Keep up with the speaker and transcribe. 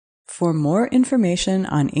For more information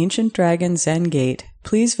on Ancient Dragon Zen Gate,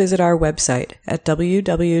 please visit our website at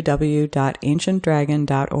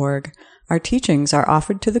www.ancientdragon.org. Our teachings are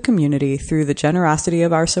offered to the community through the generosity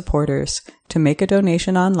of our supporters. To make a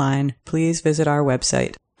donation online, please visit our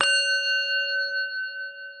website.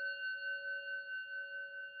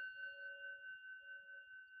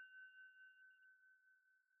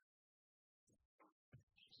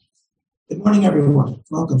 Good morning, everyone.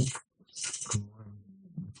 Welcome.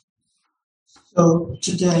 So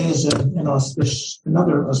today is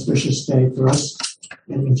another auspicious day for us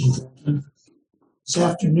in Ancient Dragon. This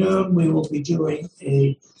afternoon, we will be doing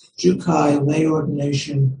a Jukai lay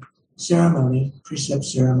ordination ceremony, precept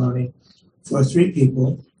ceremony, for 3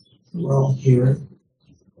 people who are all here: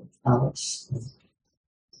 Alex,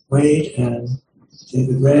 Wade, and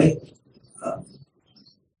David Ray.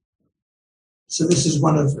 So this is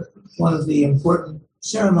one of the important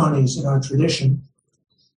ceremonies in our tradition,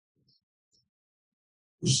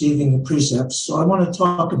 receiving the precepts. So I want to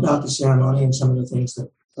talk about the ceremony and some of the things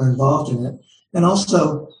that are involved in it. And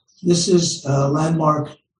also, this is a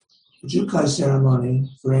landmark Jukai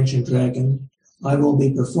ceremony for Ancient Dragon. I will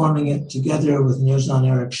be performing it together with Nyozan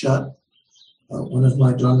Eric Shutt, one of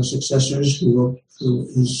my Dharma successors, who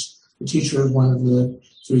is the teacher of one of the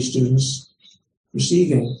 3 students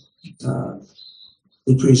receiving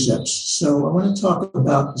the precepts. So I want to talk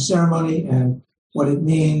about the ceremony and what it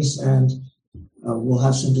means, and we'll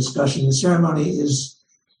have some discussion. The ceremony is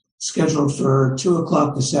scheduled for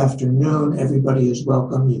 2:00 this afternoon. Everybody is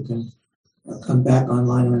welcome. You can come back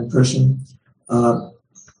online or in person.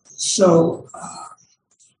 So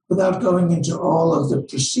without going into all of the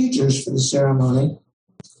procedures for the ceremony,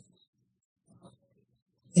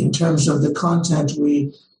 in terms of the content,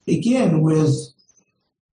 we begin with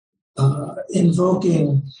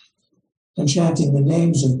invoking and chanting the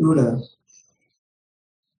names of Buddha.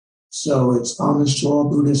 So it's homage to all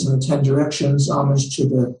Buddhas in the 10 directions, homage to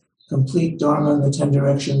the complete Dharma in the 10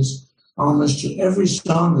 directions, homage to every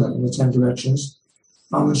Sangha in the 10 directions,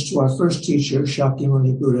 homage to our first teacher,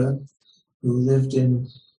 Shakyamuni Buddha, who lived in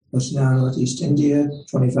what's now Northeast India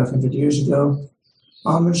 2,500 years ago,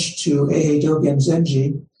 homage to Eihei Dogen Zenji,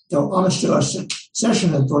 homage to our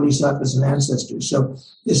session of Bodhisattvas and ancestors. So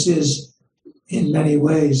this is, in many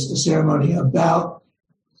ways, a ceremony about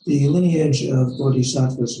the lineage of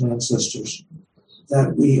Bodhisattvas and ancestors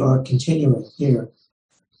that we are continuing here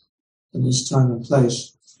in this time and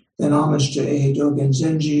place. Then homage to Eihei Dogen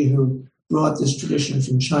Zenji, who brought this tradition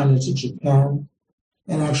from China to Japan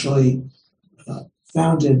and actually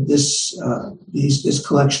founded this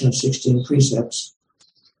collection of 16 precepts.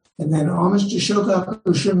 And then homage to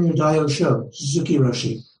Shogaku Shumyu Daiyosho, Suzuki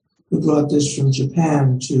Roshi, who brought this from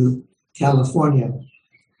Japan to California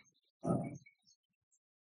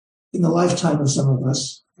in the lifetime of some of us.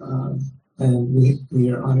 And we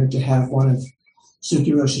are honored to have one of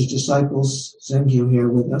Suzuki Roshi's disciples, Zengyu, here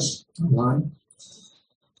with us online.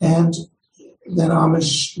 And then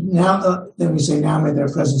homage, then we say, now may their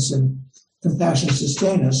presence and compassion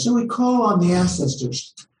sustain us. So we call on the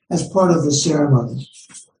ancestors as part of the ceremony.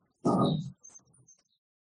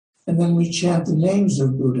 And then we chant the names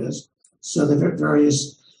of Buddhas. So there are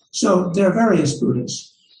various Buddhas.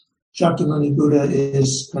 Shakyamuni Buddha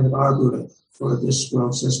is kind of our Buddha for this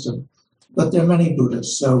world system. But there are many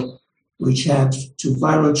Buddhas. So we chant to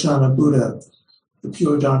Vairochana Buddha, the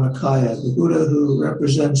pure Dharmakaya, the Buddha who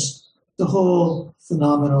represents the whole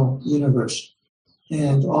phenomenal universe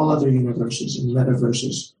and all other universes and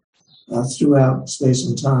metaverses throughout space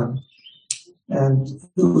and time, and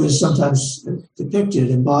who is sometimes depicted,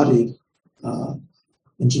 embodied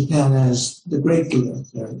in Japan as the great Buddha.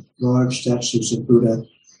 There are large statues of Buddha,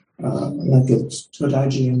 like at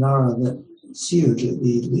Todaiji in Nara, that's huge.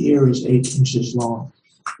 The ear is 8 inches long.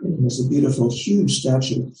 And it's a beautiful, huge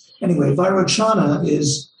statue. Anyway, Vairochana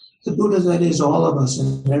is the Buddha that is all of us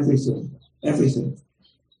and everything. Everything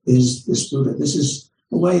is this Buddha. This is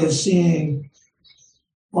a way of seeing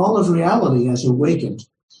all of reality as awakened.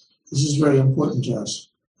 This is very important to us.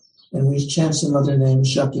 And we chant some other names: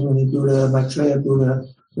 Shakyamuni Buddha, Maitreya Buddha,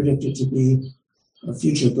 predicted to be a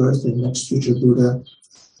future birth, the next future Buddha.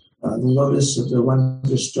 The lotus of the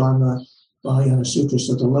Wondrous Dharma, Mahayana Sutra.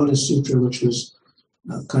 So the Lotus Sutra, which was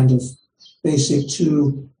kind of basic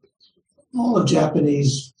to all of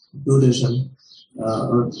Japanese Buddhism,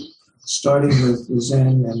 or starting with the Zen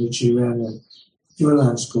and Nichiren and Pure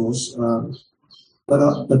Land schools,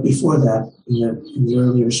 but before that, in the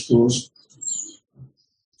earlier schools.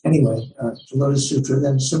 Anyway, the Lotus Sutra,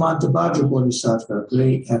 then Samantabhadra Bodhisattva,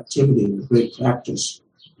 great activity, great practice,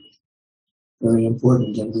 very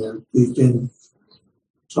important, and we've been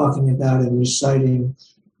talking about and reciting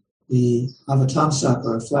the Avatamsaka,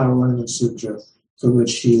 or Flower Ornament Sutra, for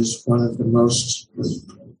which he is one of the most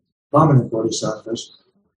prominent bodhisattvas,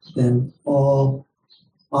 then all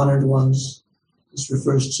honored ones, this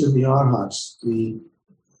refers to the arhats, the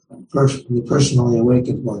personally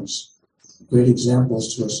awakened ones, great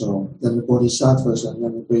examples to us all, then the bodhisattvas, and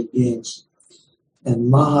then the great beings, and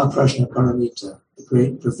Maha Prajna Paramita, the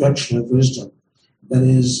great perfection of wisdom, that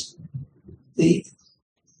is the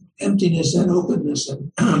emptiness and openness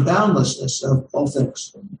and boundlessness of all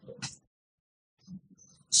things.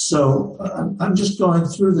 So I'm just going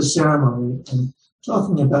through the ceremony and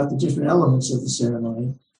talking about the different elements of the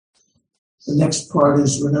ceremony. The next part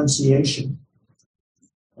is renunciation.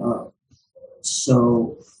 I'll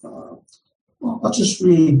just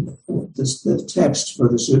read the text for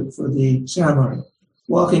the ceremony.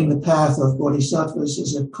 Walking the path of bodhisattvas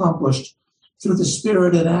is accomplished through the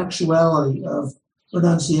spirit and actuality of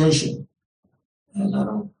renunciation. And I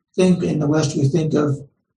don't think in the West we think of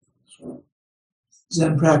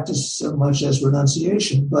Zen practice so much as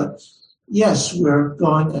renunciation, but yes, we're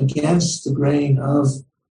going against the grain of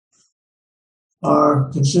our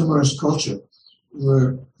consumerist culture.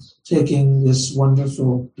 We're taking this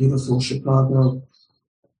wonderful, beautiful Chicago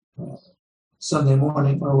Sunday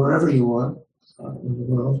morning, or wherever you are in the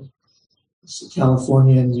world,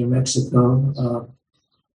 California and New Mexico.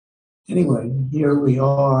 Anyway, here we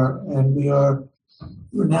are, and we are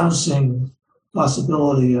renouncing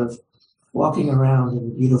possibility of walking around in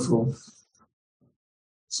a beautiful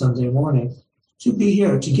Sunday morning to be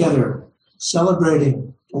here together,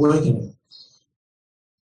 celebrating awakening.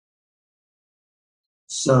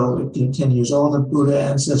 So it continues. All the Buddha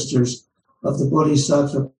ancestors of the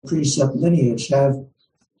Bodhisattva precept lineage have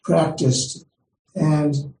practiced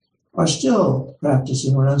and are still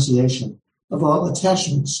practicing renunciation of all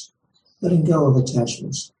attachments, letting go of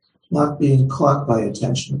attachments, not being caught by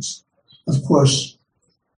attachments. Of course,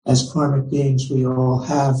 as karmic beings, we all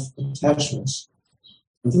have attachments,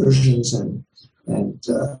 aversions, and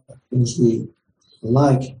things we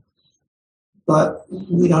like, but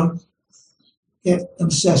we don't get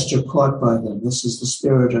obsessed or caught by them. This is the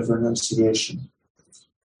spirit of renunciation.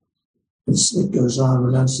 It goes on.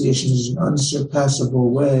 Renunciation is an unsurpassable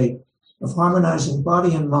way of harmonizing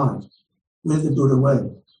body and mind with the Buddha way.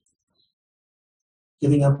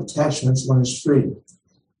 Giving up attachments, one is free,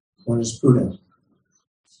 one is Buddha.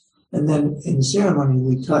 And then in the ceremony,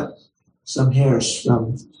 we cut some hairs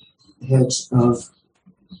from the heads of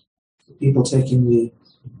the people taking the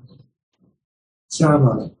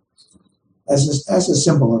ceremony as a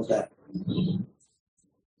symbol of that.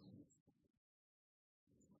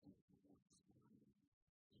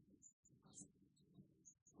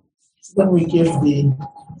 So then we give the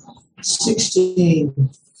 16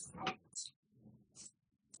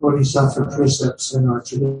 Bodhisattva precepts in our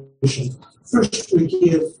tradition. First, we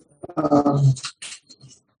give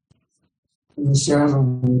in the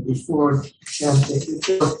ceremony before chanting,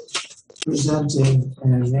 before presenting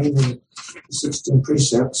and naming the 16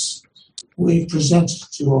 precepts, we present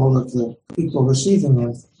to all of the people receiving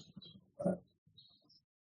them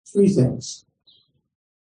three things.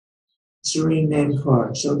 Serene name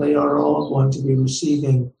card. So they are all going to be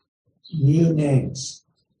receiving new names.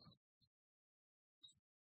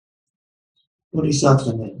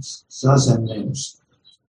 Bodhisattva names, Zazen names.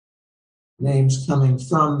 Names coming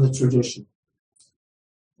from the tradition.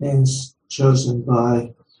 Names chosen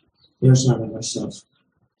by Yozan and myself.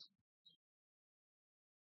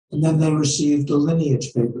 And then they received the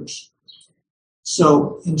lineage papers.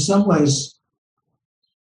 So in some ways,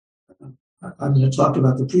 I'm going to talk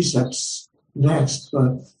about the precepts next,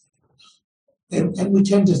 but and we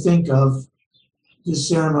tend to think of this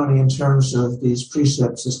ceremony in terms of these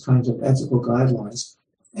precepts as kind of ethical guidelines,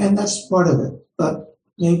 and that's part of it. But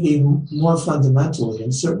maybe more fundamentally,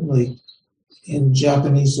 and certainly in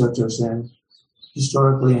Japanese Soto Zen,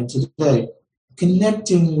 historically and today,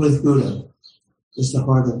 connecting with Buddha is the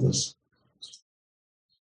heart of this.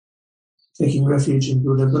 Taking refuge in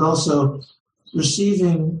Buddha, but also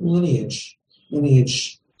receiving lineage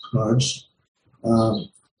cards,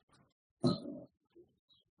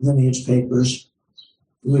 lineage papers,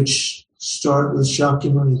 which start with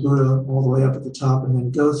Shakyamuni Buddha all the way up at the top and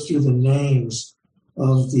then go through the names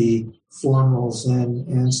of the formal Zen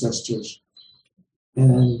ancestors.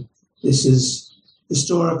 And this is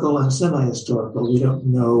historical and semi-historical. We don't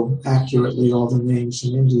know accurately all the names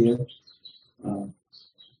in India.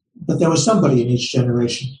 But there was somebody in each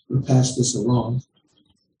generation who passed this along.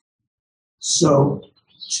 So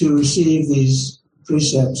to receive these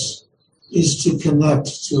precepts is to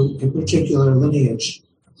connect to a particular lineage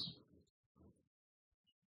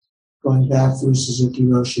going back through Suzuki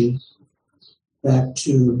Roshi, back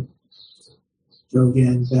to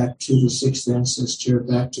Dogen, back to the sixth ancestor,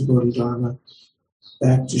 back to Bodhidharma,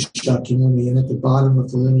 back to Shakyamuni, and at the bottom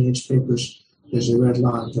of the lineage papers, there's a red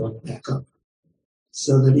line going back up.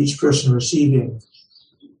 So that each person receiving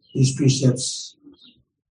these precepts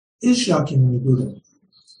is Shakyamuni Buddha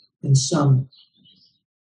in some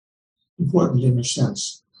important inner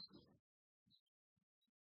sense.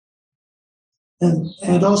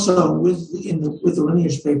 And also with the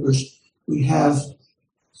lineage papers, we have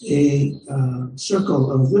a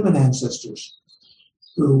circle of women ancestors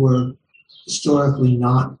who were historically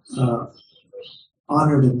not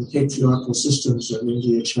honored in the patriarchal systems of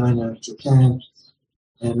India, China, Japan,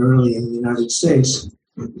 and early in the United States.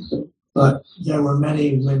 But there were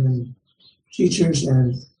many women teachers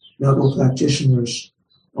and noble practitioners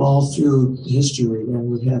all through history, and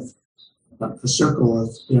we have a circle of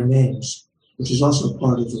their names, which is also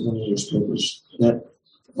part of the lineage papers that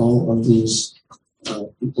all of these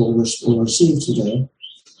people will receive today.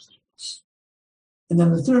 And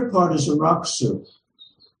then the third part is a Raksu.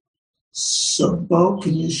 So, Bo,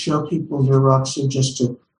 can you show people your Raksu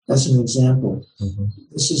as an example? Mm-hmm.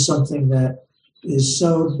 This is something that is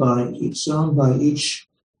sewn by each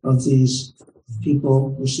of these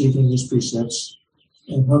people receiving these precepts.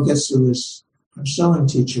 And Hogetsu is our sewing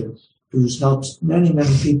teacher who's helped many,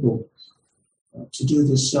 many people to do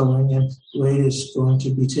this sewing, and Wade is going to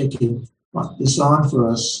be taking this on for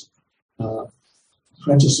us,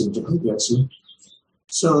 apprenticing to Hogetsu.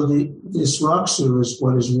 So this Raksu is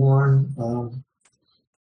what is worn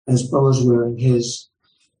as Bo is wearing his,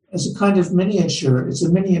 as a kind of miniature. It's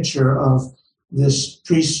a miniature of this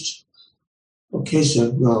priest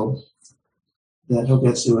Okesa robe that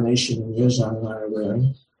Hogetsu and Eishin and Yozan and I are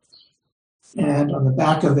wearing. And on the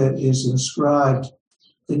back of it is inscribed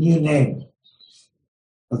the new name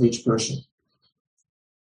of each person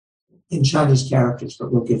in Chinese characters,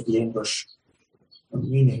 but we'll give the English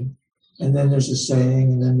meaning. And then there's a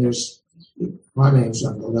saying, and then there's our names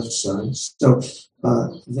on the left side. So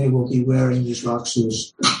they will be wearing these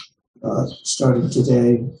Raksus starting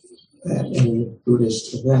today at any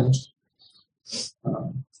Buddhist event.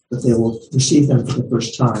 But they will receive them for the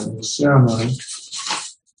first time in the ceremony.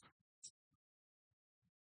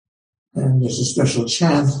 And there's a special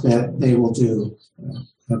chant that they will do,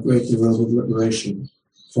 break the road of liberation,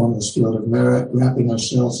 form the field of merit, wrapping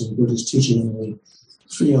ourselves in Buddha's teaching, and we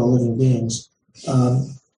free all living beings.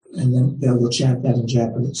 And then they will chant that in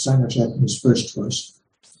Japanese, Sino-Japanese first twice.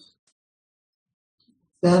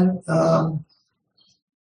 Then the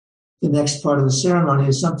next part of the ceremony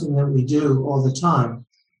is something that we do all the time.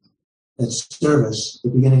 That's service, the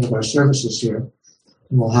beginning of our services here.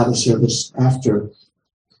 And we'll have a service after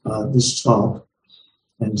this talk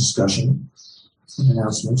and discussion and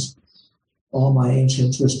announcements. All my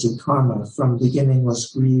ancient twisted karma from beginning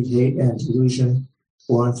was greed, hate, and delusion,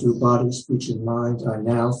 born through body, speech, and mind, I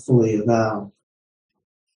now fully avow.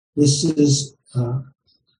 This is a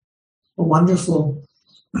wonderful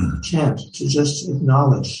chant to just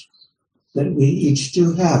acknowledge that we each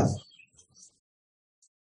do have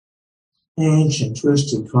ancient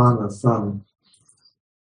twisted karma from,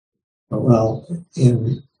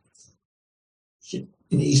 in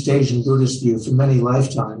East Asian Buddhist view for many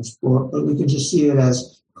lifetimes, but we can just see it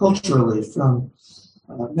as culturally from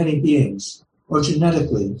many beings, or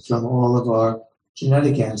genetically from all of our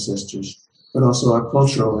genetic ancestors, but also our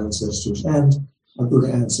cultural ancestors and our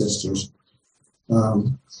Buddha ancestors.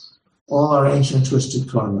 All our ancient twisted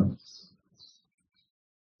karma.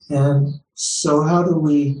 And so how do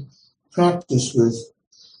we practice with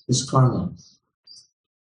this karma?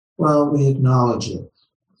 Well, we acknowledge it.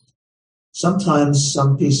 Sometimes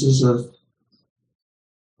some pieces of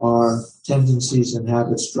our tendencies and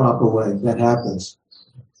habits drop away. That happens.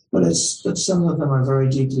 But some of them are very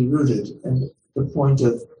deeply rooted. And the point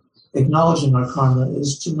of acknowledging our karma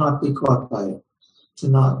is to not be caught by it,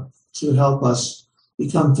 to help us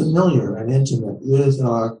become familiar and intimate with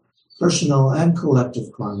our personal and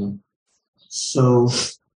collective karma, so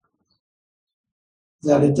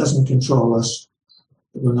that it doesn't control us,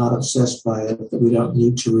 that we're not obsessed by it, that we don't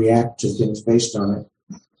need to react to things based on it.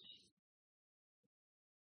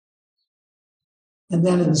 And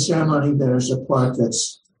then in the ceremony, there's a part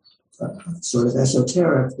that's sort of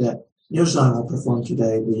esoteric that Yozan will perform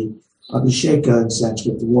today, the Abhisheka in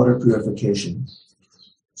Sanskrit, the water purification.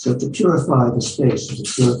 So to purify the space, to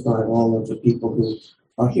purify all of the people who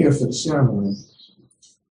are here for the ceremony.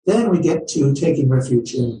 Then we get to taking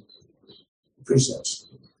refuge in the precepts.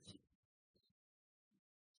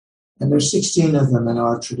 And there's 16 of them in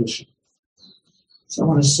our tradition. So I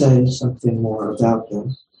want to say something more about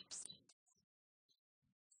them.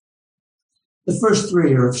 The first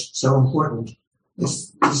three are so important.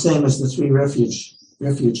 It's the same as the three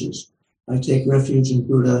refuges. I take refuge in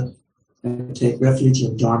Buddha. I take refuge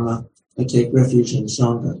in Dharma. I take refuge in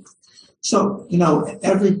Sangha. So,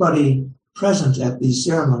 everybody present at these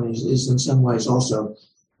ceremonies is in some ways also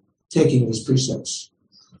taking these precepts.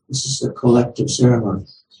 This is a collective ceremony.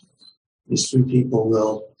 These three people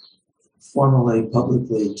will formally,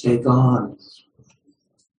 publicly take on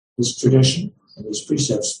this tradition and these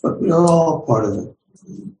precepts, but we are all part of it.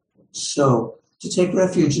 So, to take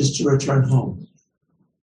refuge is to return home,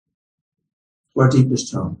 to our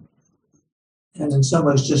deepest home. And in some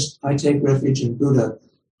ways, just I take refuge in Buddha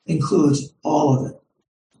includes all of it,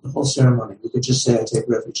 the whole ceremony. We could just say I take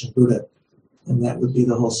refuge in Buddha, and that would be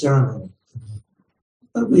the whole ceremony.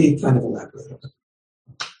 But we kind of elaborate on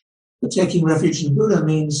it. But taking refuge in Buddha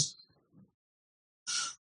means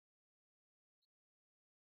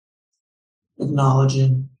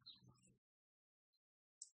acknowledging,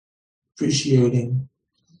 appreciating,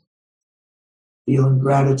 feeling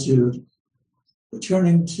gratitude,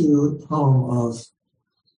 returning to home of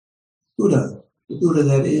Buddha, the Buddha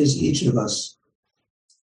that is each of us,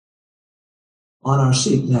 on our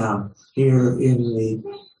seat now, here in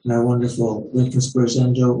our wonderful Lincoln Square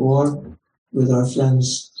Zendo, or with our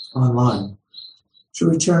friends online, to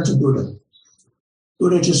return to Buddha.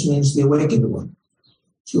 Buddha just means the awakened one.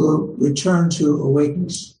 To return to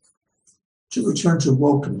awakeness, to return to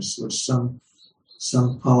wokeness, which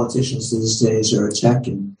some politicians these days are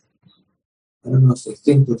attacking. I don't know if they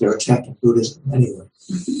think that they're attacking Buddhism anyway.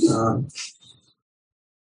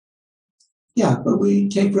 But we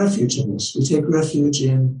take refuge in this. We take refuge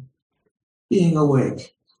in being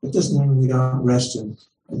awake. It doesn't mean we don't rest and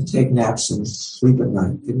take naps and sleep at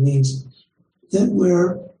night. It means that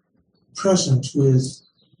we're present with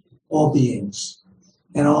all beings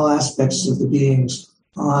and all aspects of the beings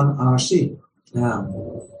on our seat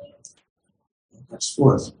now.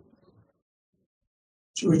 Henceforth,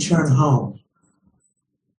 to return home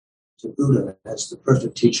to Buddha as the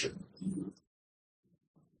perfect teacher.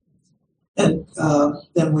 And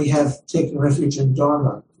then we have taken refuge in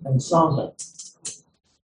Dharma and Sangha.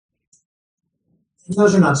 And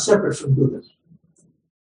those are not separate from Buddha.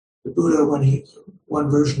 The Buddha, one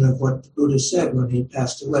version of what the Buddha said when he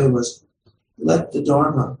passed away was, let the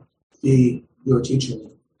Dharma be your teacher.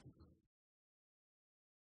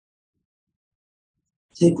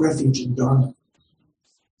 Take refuge in Dharma.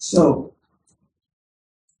 So,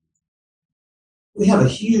 we have a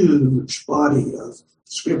huge body of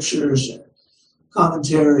scriptures and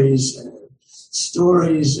commentaries and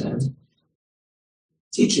stories and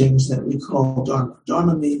teachings that we call Dharma.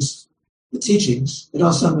 Dharma means the teachings. It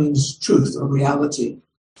also means truth or reality.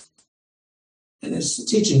 And it's the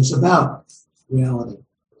teachings about reality.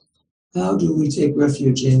 How do we take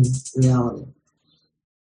refuge in reality?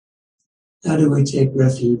 How do we take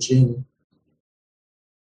refuge in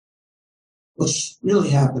what's really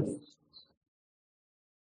happening?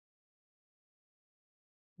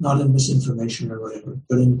 Not in misinformation or whatever,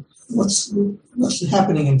 but in what's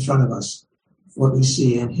happening in front of us, what we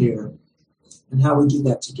see and hear, and how we do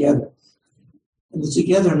that together. And the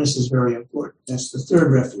togetherness is very important. That's the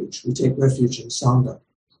third refuge. We take refuge in Sangha.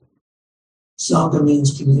 Sangha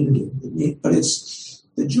means community, but it's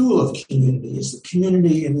the jewel of community. It's the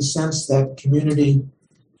community in the sense that community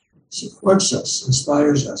supports us,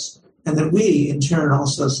 inspires us, and that we, in turn,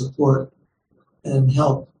 also support and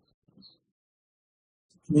help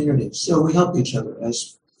community. So we help each other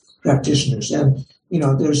as practitioners. And,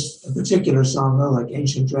 there's a particular Sangha like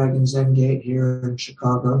Ancient Dragon Zen Gate here in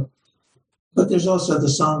Chicago, but there's also the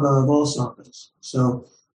Sangha of all Sanghas. So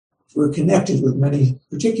we're connected with many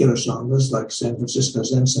particular Sanghas like San Francisco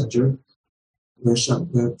Zen Center, where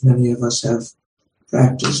many of us have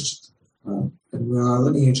practiced and where our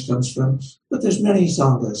lineage comes from. But there's many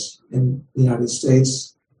Sanghas in the United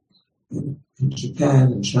States, in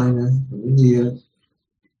Japan, in China, in India,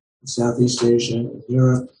 in Southeast Asia, in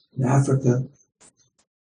Europe, in Africa.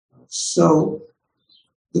 So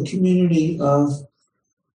the community of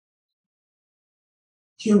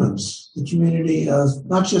humans, the community of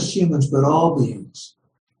not just humans, but all beings,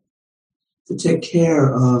 to take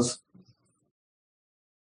care of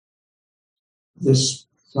this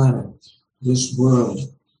planet, this world.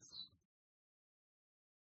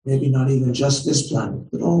 Maybe not even just this planet,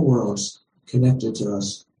 but all worlds connected to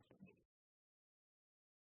us.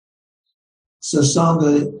 So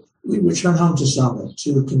Sangha, we return home to Sangha,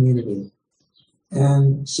 to the community,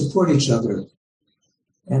 and support each other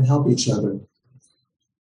and help each other.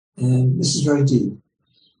 And this is very deep.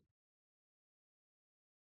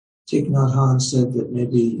 Thich Nhat Hanh said that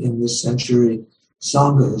maybe in this century,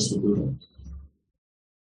 Sangha is the Buddha.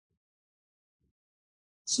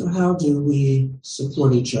 So how do we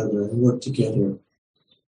support each other and work together?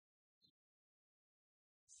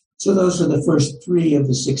 So those are the first 3 of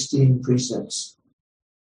the 16 precepts.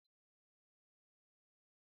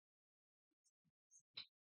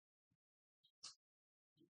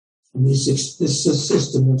 And this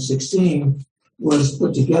system of 16 was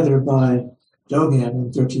put together by Dogen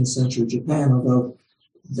in 13th century Japan, although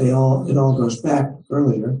it all goes back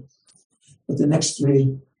earlier. But the next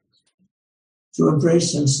 3, to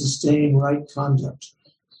embrace and sustain right conduct,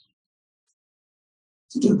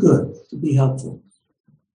 to do good, to be helpful,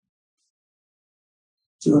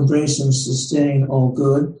 to embrace and sustain all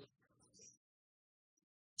good,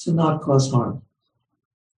 to not cause harm.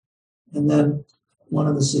 And then one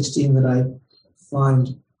of the 16 that I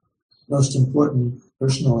find most important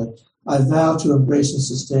personally, I vow to embrace and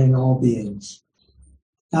sustain all beings.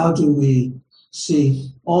 How do we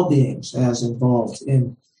see all beings as involved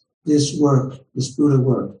in this work, this Buddha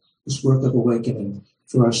work, this work of awakening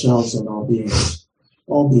for ourselves and all beings?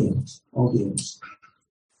 All beings, all beings.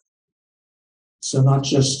 So not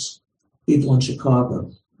just people in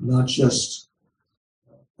Chicago, not just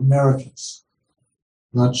Americans,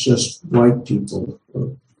 not just white people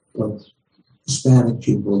or Hispanic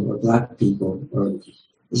people or Black people or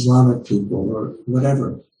Islamic people or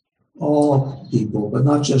whatever. All people, but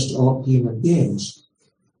not just all human beings.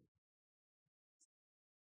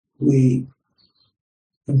 We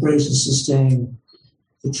embrace and sustain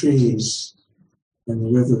the trees and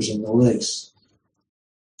the rivers and the lakes.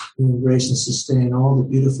 We embrace and sustain all the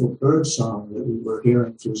beautiful bird song that we were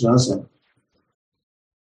hearing through Zazen.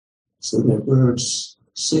 So there are birds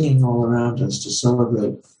singing all around us to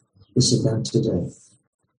celebrate this event today.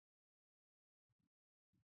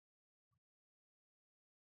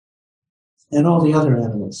 And all the other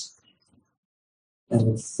animals,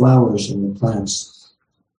 and the flowers and the plants.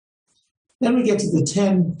 Then we get to the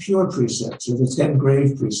 10 pure precepts, or the 10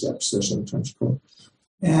 grave precepts, they're sometimes called.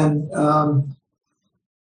 And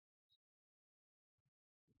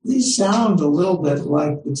these sound a little bit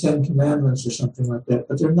like the 10 Commandments or something like that,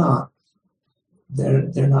 but they're not.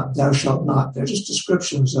 They're not, thou shalt not. They're just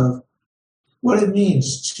descriptions of what it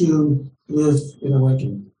means to live in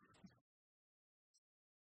awakening.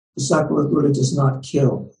 Disciple of Buddha does not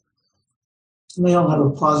kill. And they all have a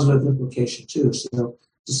positive implication too. So,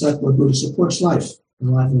 disciple of Buddha supports life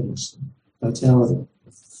and liveliness, and vitality.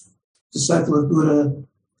 Disciple of Buddha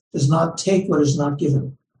does not take what is not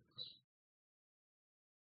given.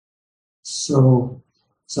 So,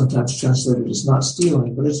 sometimes translated as not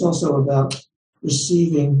stealing, but it's also about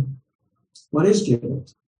receiving what is given,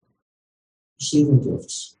 receiving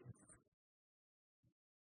gifts,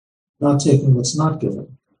 not taking what's not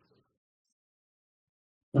given.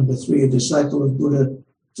 Number 3, a disciple of Buddha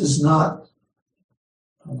does not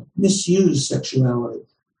misuse sexuality.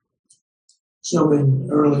 So in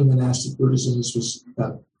early monastic Buddhism, this was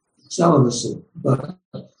about celibacy, but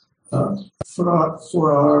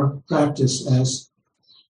for our practice as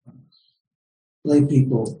lay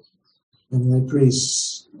people and lay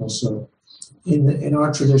priests also, in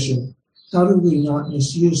our tradition, how do we not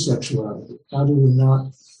misuse sexuality? How do we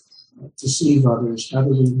not deceive others? How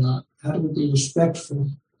do we be respectful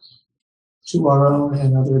to our own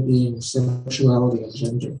and other beings' sexuality and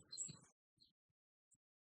gender?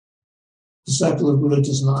 Disciple of Buddha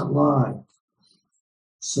does not lie.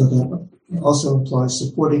 So that also implies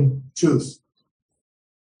supporting truth.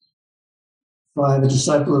 5, a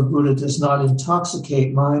disciple of Buddha does not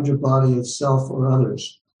intoxicate mind or body of self or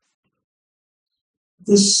others.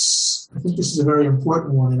 I think this is a very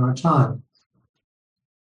important one in our time.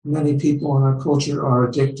 Many people in our culture are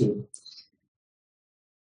addicted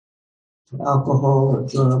to alcohol or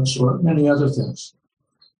drugs or many other things.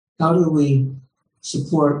 How do we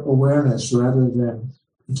support awareness rather than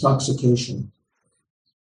intoxication?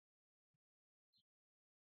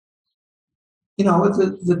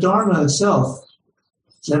 With the Dharma itself,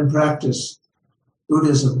 Zen practice,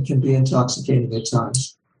 Buddhism can be intoxicating at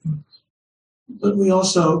times. But we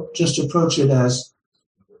also just approach it as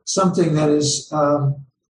something that is that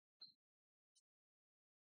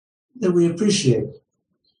we appreciate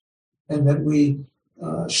and that we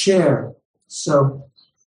share. So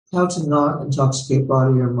how to not intoxicate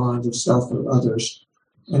body or mind of self or others.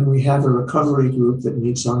 And we have a recovery group that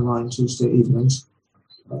meets online Tuesday evenings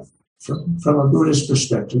from a Buddhist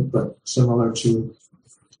perspective, but similar to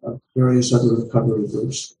various other recovery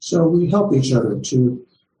groups. So we help each other to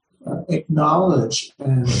acknowledge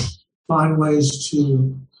and find ways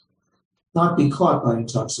to not be caught by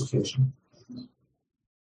intoxication.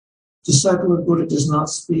 Disciple of Buddha does not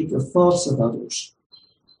speak of faults of others.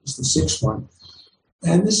 It's the 6th one.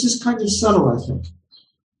 And this is kind of subtle, I think.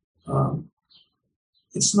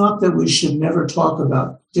 it's not that we should never talk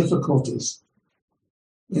about difficulties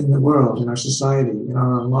in the world, in our society, in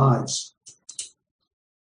our own lives,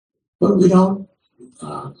 but we don't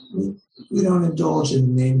indulge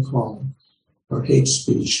in name calling or hate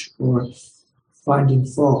speech or finding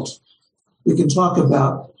fault. We can talk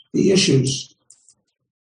about the issues,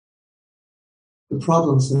 the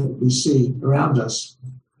problems that we see around us.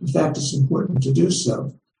 In fact, it's important to do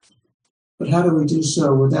so. But how do we do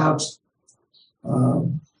so without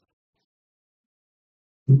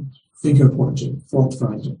finger pointing, fault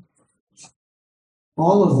finding?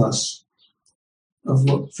 All of us,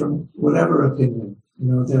 from whatever opinion,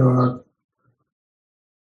 there are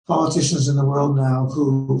politicians in the world now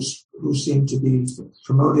who seem to be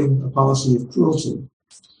promoting a policy of cruelty.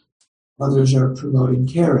 Others are promoting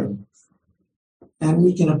caring. And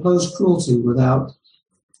we can oppose cruelty without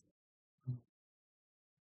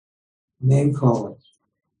name calling.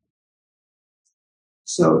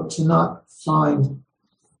 So to not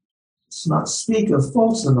speak of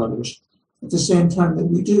faults of others at the same time that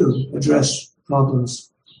we do address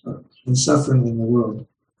problems and suffering in the world.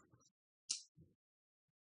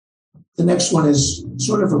 The next one is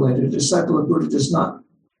sort of related. A disciple of Buddha does not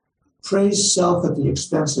praise self at the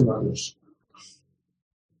expense of others.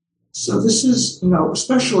 So this is,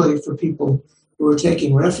 especially for people who are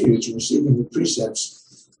taking refuge and receiving the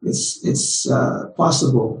precepts, it's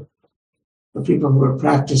possible for people who are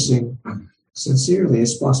practicing sincerely,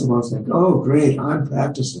 it's possible to think, oh, great, I'm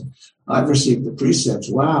practicing. I've received the precepts.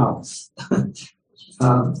 Wow.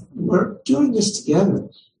 We're doing this together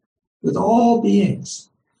with all beings.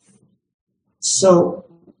 So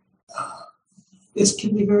it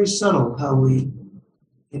can be very subtle how we,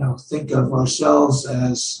 think of ourselves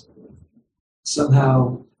as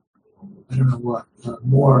somehow, I don't know what,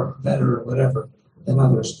 more, better, or whatever than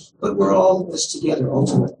others. But we're all in this together,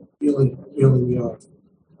 ultimately. Really, really we are.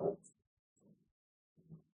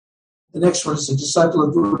 The next one is a disciple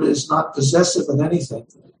of Buddha is not possessive of anything.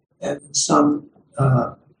 And in some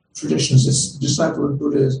traditions, a disciple of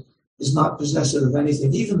Buddha is not possessive of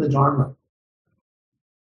anything, even the Dharma.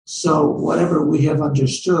 So whatever we have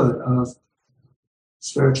understood of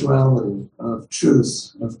spirituality, of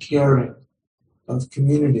truth, of caring, of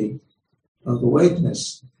community, of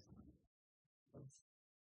awakeness,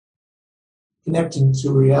 connecting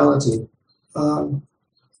to reality,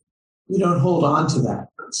 we don't hold on to that.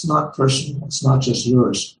 It's not personal. It's not just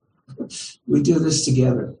yours. We do this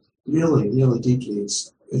together, really, really deeply.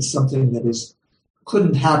 It's something that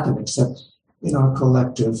couldn't happen except in our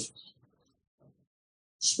collective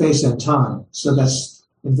space and time. So that's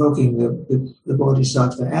invoking the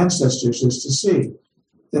Bodhisattva ancestors, is to see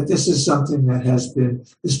that this is something that has been,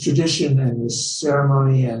 this tradition and this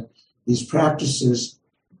ceremony and these practices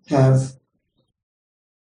have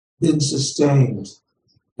been sustained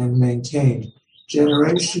and maintained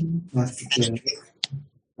generation after generation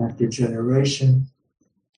after generation,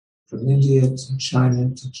 from India to China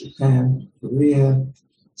to Japan, Korea,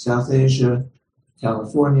 South Asia,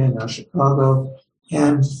 California, now Chicago,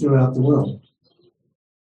 and throughout the world.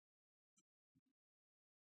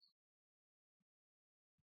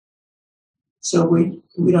 So we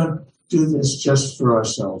don't do this just for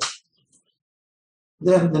ourselves.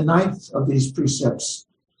 Then the ninth of these precepts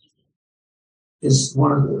is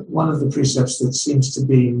one of the precepts that seems to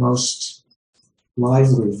be most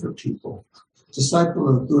lively for people. Disciple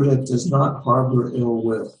of Buddha does not harbor ill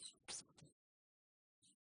will.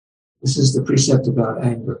 This is the precept about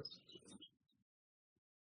anger.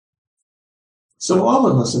 So all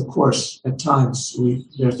of us, of course, at times,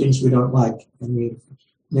 there are things we don't like, and we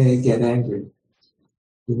may get angry.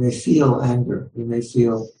 We may feel anger. We may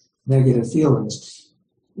feel negative feelings.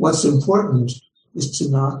 What's important is to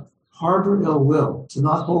not harbor ill will, to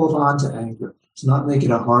not hold on to anger, to not make it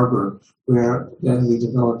a harbor where then we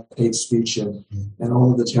develop hate speech and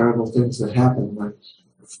all of the terrible things that happen when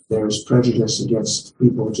there's prejudice against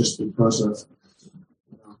people just because of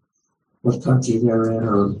what country they're in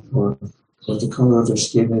or what the color of their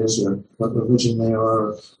skin is or what religion they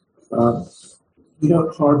are. We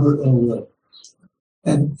don't harbor ill will.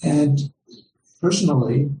 And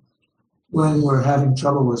personally, when we're having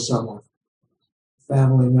trouble with someone,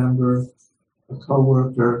 family member, a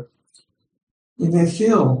coworker, you may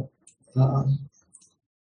feel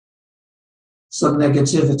some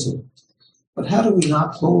negativity. But how do we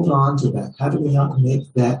not hold on to that? How do we not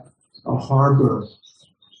make that a harbor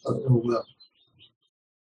of ill will?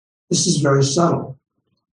 This is very subtle.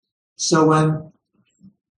 So when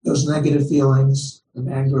those negative feelings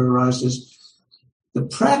and anger arises, the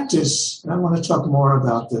practice, and I want to talk more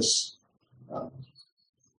about this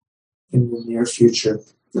in the near future,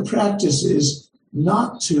 the practice is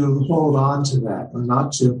not to hold on to that or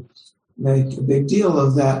not to make a big deal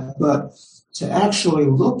of that, but to actually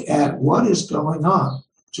look at what is going on,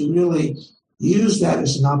 to really use that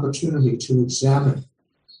as an opportunity to examine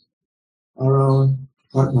our own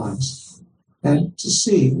heart minds and to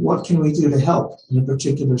see what can we do to help in a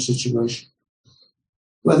particular situation,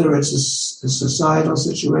 whether it's a societal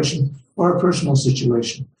situation or a personal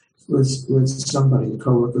situation with somebody, a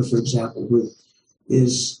coworker, for example, who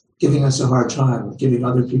is giving us a hard time or giving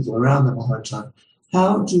other people around them a hard time.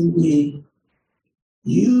 How do we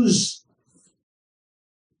use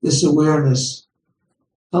this awareness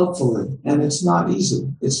helpfully? And it's not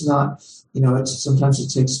easy. It's not, sometimes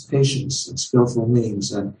it takes patience and skillful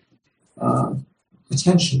means and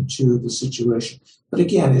attention to the situation. But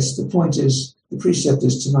again, the precept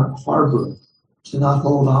is to not harbor, to not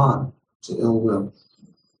hold on to ill will.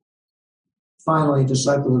 Finally, a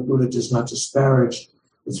disciple of Buddha does not disparage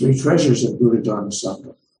the three treasures of Buddha, Dharma,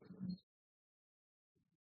 Sangha.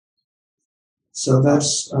 So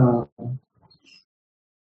that's,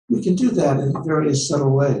 we can do that in various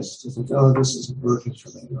subtle ways to think, oh, this isn't working for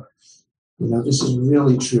me, or, this isn't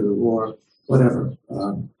really true, or whatever.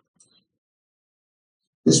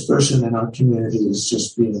 This person in our community is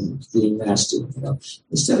just being nasty.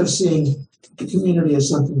 Instead of seeing the community as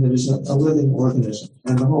something that is a living organism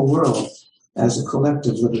and the whole world as a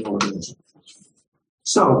collective living organism.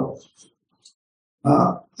 So,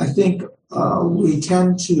 I think we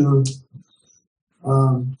tend to,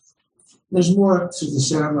 there's more to the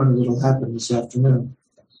ceremony that will happen this afternoon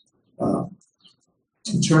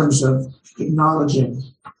in terms of acknowledging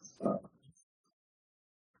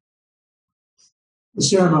the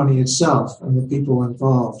ceremony itself and the people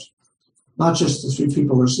involved, not just the three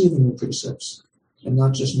people receiving the precepts, and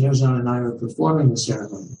not just Nyozan and I are performing the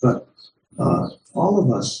ceremony, but all of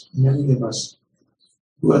us, many of us,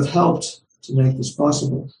 who have helped to make this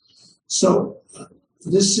possible. So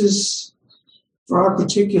this is, for our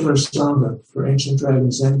particular Sangha, for Ancient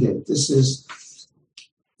Dragon Zen Gate, this is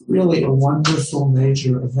really a wonderful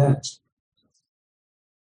major event.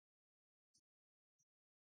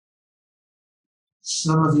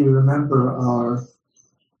 Some of you remember our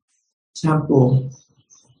temple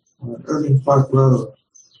on Irving Park Road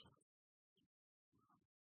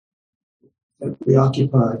that we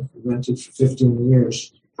occupied, rented for 15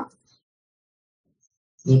 years.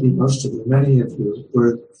 Maybe most of you, many of you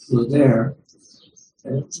were there.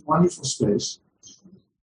 And it was a wonderful space.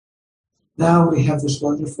 Now we have this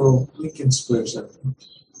wonderful Lincoln Square Center.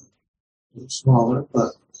 It's smaller,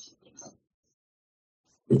 but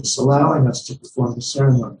it's allowing us to perform the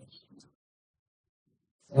ceremony.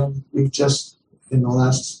 And we've just, in the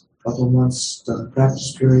last couple of months, done a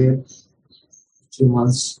practice period, 2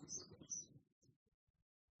 months.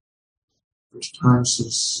 First time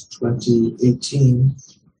since 2018.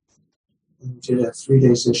 And we did a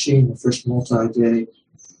 3-day session, the first multi-day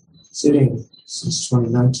sitting since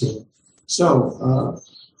 2019. So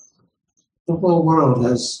the whole world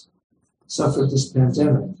has suffered this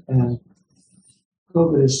pandemic, and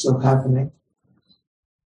COVID is still happening.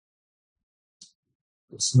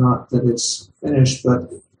 It's not that it's finished, but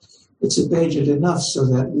it's abated enough so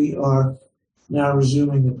that we are now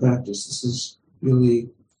resuming the practice. This is really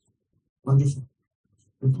wonderful.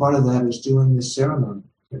 And part of that is doing this ceremony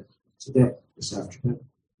here today, this afternoon.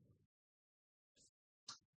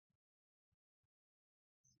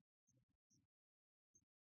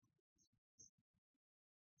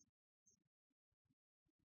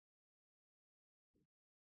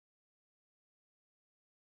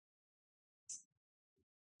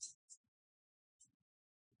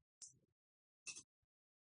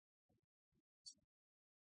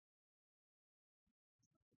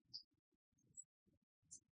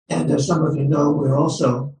 And as some of you know, we're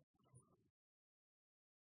also,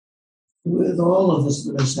 with all of this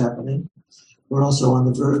that is happening, we're also on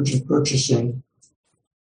the verge of purchasing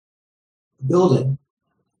a building,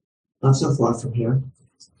 not so far from here,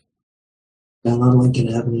 down on Lincoln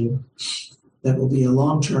Avenue, that will be a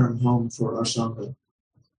long-term home for our Sangha.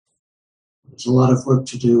 There's a lot of work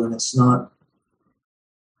to do, and it's not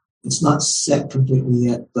set completely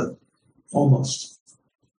yet, but almost.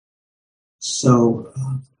 So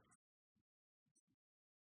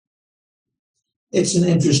it's an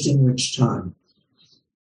interesting, rich time.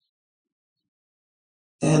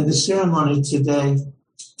 And the ceremony today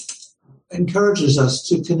encourages us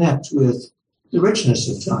to connect with the richness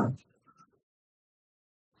of time.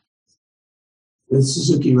 With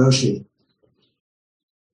Suzuki Roshi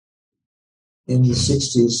in the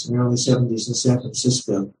 60s and early 70s in San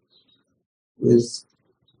Francisco, with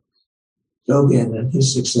Dogen and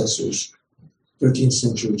his successors 13th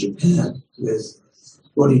century Japan with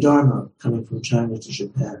Bodhidharma coming from China to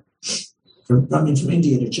Japan, from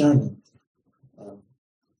India to China.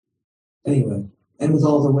 Anyway, and with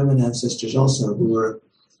all the women ancestors also who were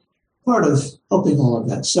part of helping all of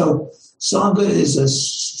that. So Sangha is a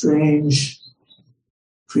strange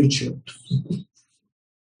creature.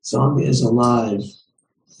 Sangha is alive,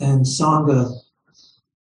 and Sangha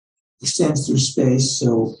extends through space,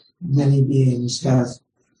 so many beings have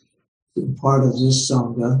been part of this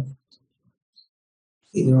Sangha,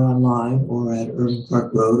 either online or at Irving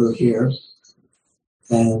Park Road or here.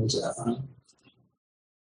 And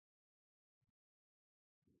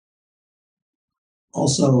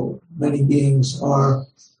also, many beings are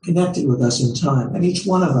connected with us in time, and each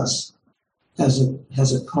one of us has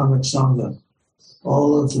a karmic sangha.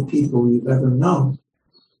 All of the people you've ever known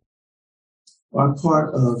are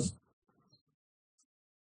part of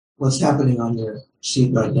what's happening on your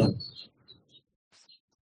seat right now.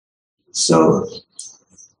 So,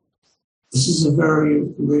 this is a very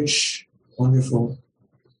rich, wonderful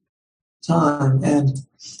time, and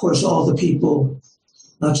of course, all the people.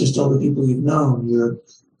 Not just all the people you've known, your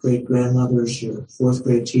great-grandmothers, your fourth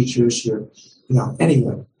grade teachers,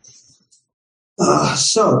 anyway.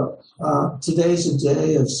 So today's a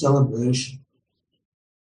day of celebration.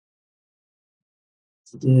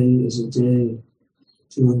 Today is a day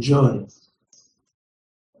to enjoy.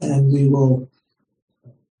 And we will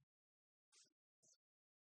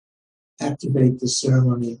activate the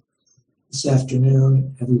ceremony this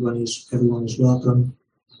afternoon. Everyone is welcome,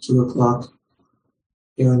 2:00.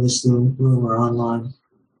 Here in this room or online.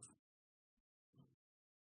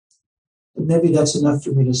 And maybe that's enough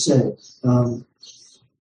for me to say.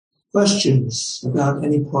 Questions about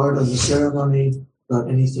any part of the ceremony, about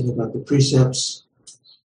anything about the precepts,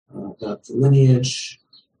 about the lineage,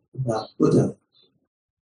 about Buddha,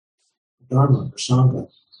 Dharma, or Sangha,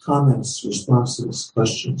 comments, responses,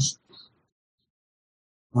 questions,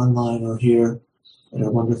 online or here at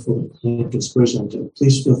our wonderful link at Square Center.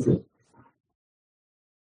 Please feel free.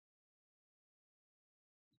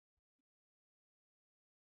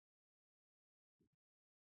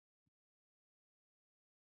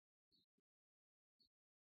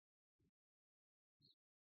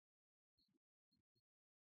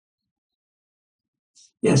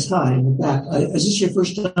 Yes, hi, in the back. Is this your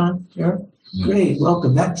first time here? Yeah. Great,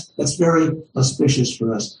 welcome. That's very auspicious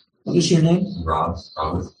for us. What is your name? Rob.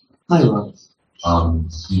 Hi, Rob. Can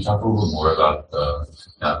you talk a little bit more about the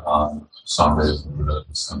Sangha and Buddha?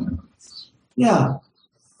 Yeah,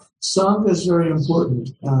 Sangha is very important.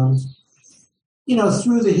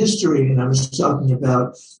 Through the history, and I was talking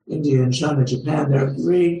about India and China, Japan, there are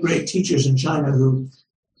great, great teachers in China who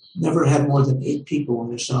never had more than 8 people in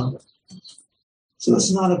their Sangha. So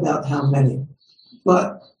it's not about how many,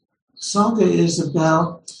 but Sangha is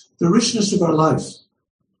about the richness of our life.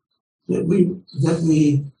 There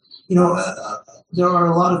are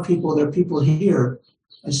a lot of people, there are people here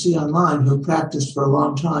I see online who practiced for a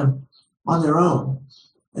long time on their own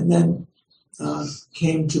and then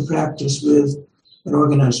came to practice with an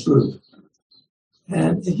organized group.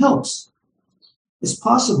 And it helps. It's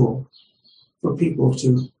possible for people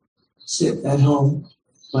to sit at home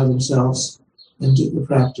by themselves and do the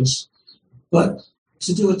practice. But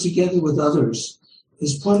to do it together with others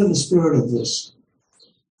is part of the spirit of this.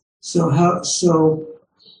 So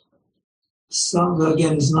Sangha,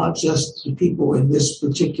 again, is not just the people in this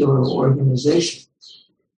particular organization.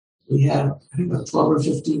 We have 12 or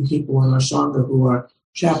 15 people in our Sangha who are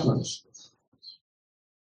chaplains,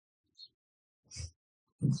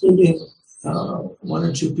 including 1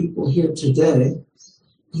 or 2 people here today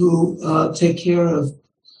who take care of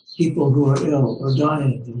people who are ill or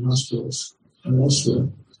dying in hospitals and elsewhere,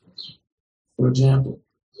 for example.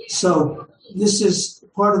 So this is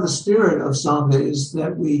part of the spirit of Sangha, is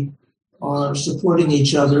that we are supporting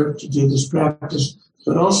each other to do this practice,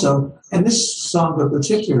 but also, and this Sangha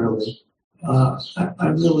particularly,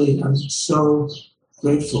 I'm so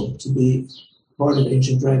grateful to be part of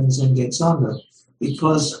Ancient Dragon Zen Gate Sangha,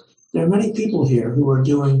 because there are many people here who are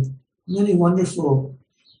doing many wonderful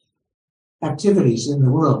activities in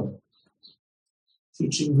the world.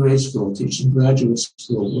 Teaching grade school, teaching graduate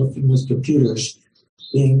school, working with computers,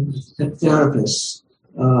 being therapists,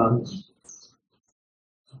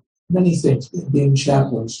 many things, being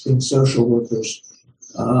chaplains, being social workers,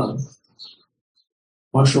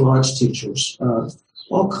 martial arts teachers,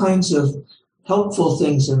 all kinds of helpful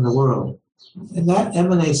things in the world. And that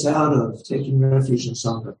emanates out of taking refuge in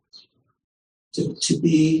Sangha, to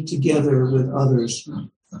be together with others,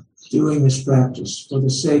 doing this practice for the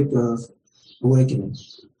sake of awakening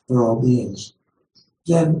for all beings.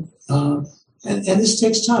 Then and this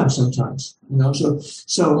takes time sometimes,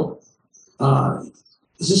 So,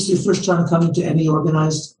 is this your first time coming to any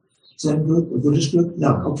organized Zen group or Buddhist group?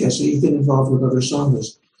 No. Okay, so you've been involved with other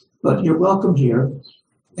sanghas, but you're welcome here.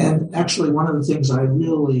 And actually, one of the things I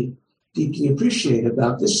really deeply appreciate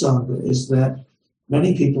about this sangha is that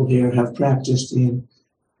many people here have practiced in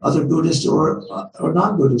other Buddhist or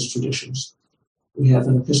non-Buddhist traditions. We have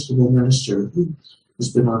an Episcopal minister who has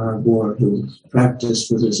been on our board who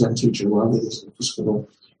practiced with a Zen teacher while he was an Episcopal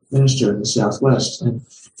minister in the Southwest. And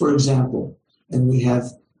for example, and we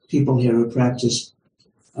have people here who practice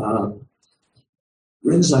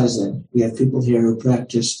Rinzai Zen. We have people here who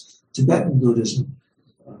practice Tibetan Buddhism.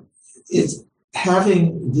 It's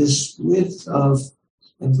having this width of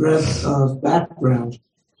and breadth of background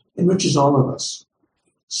enriches all of us.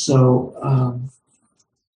 So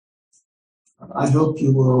I hope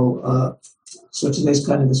you will. So today's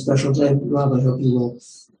kind of a special day, Rob. I hope you will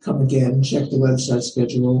come again, check the website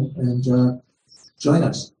schedule, and join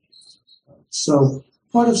us. So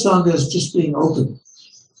part of Sangha is just being open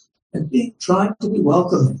and trying to be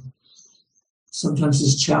welcoming. Sometimes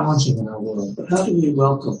it's challenging in our world, but how do we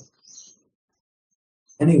welcome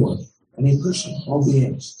anyone, any person, all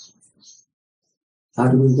beings? How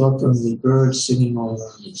do we welcome the birds singing all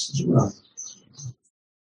around us as well?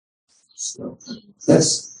 So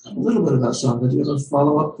that's a little bit about Sangha. Do you have a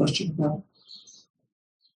follow-up question about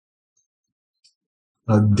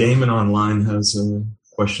it? Damon online has a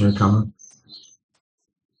question or comment.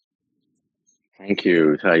 Thank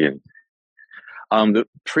you, Tayan. The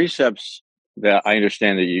precepts that I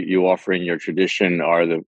understand that you offer in your tradition are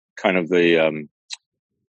the kind of the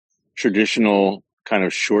traditional kind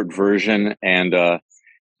of short version. And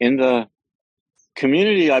in the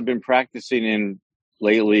community I've been practicing in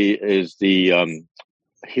lately is the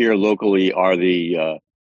here locally are the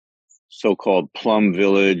so-called Plum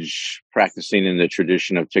Village, practicing in the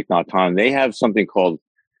tradition of Thich Nhat Hanh. They have something called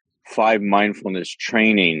 5 mindfulness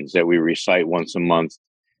trainings that we recite once a month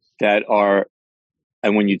that are,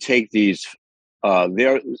 and when you take these,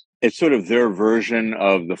 it's sort of their version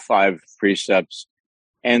of the 5 precepts,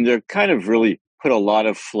 and they're kind of really put a lot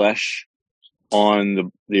of flesh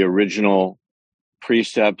on the original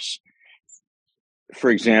precepts. For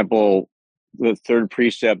example, the 3rd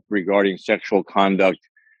precept regarding sexual conduct,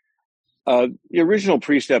 the original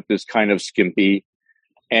precept is kind of skimpy,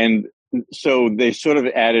 and so they sort of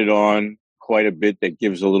added on quite a bit that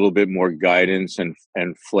gives a little bit more guidance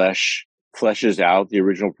and fleshes out the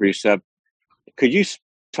original precept. Could you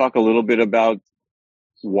talk a little bit about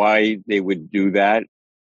why they would do that?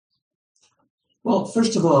 Well,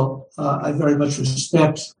 first of all, I very much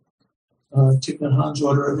respect Thich Nhat Hanh's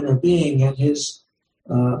order of inner being and his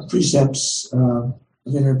precepts of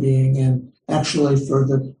inner being, and actually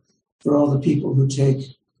for all the people who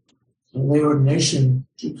take lay ordination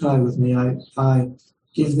Jukai with me, I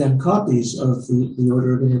give them copies of the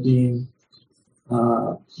order of inner being,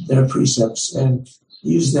 their precepts, and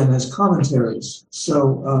use them as commentaries.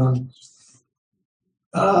 So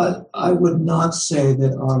I would not say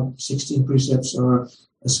that our 16 precepts are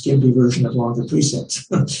a skimpy version of all the precepts.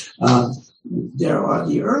 There are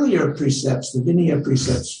the earlier precepts, the Vinaya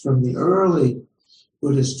precepts from the early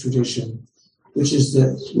Buddhist tradition, which is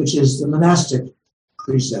the monastic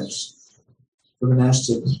precepts for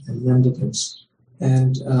monastic and mendicants,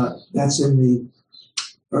 and that's in the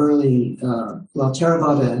early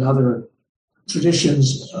Theravada and other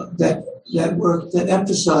traditions that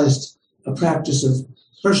emphasized a practice of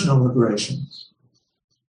personal liberation.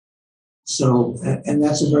 So, and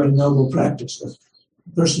that's a very noble practice of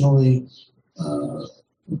personally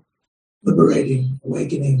liberating,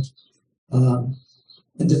 awakening,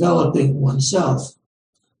 and developing oneself.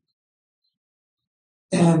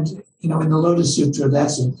 And, in the Lotus Sutra,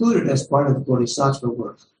 that's included as part of the Bodhisattva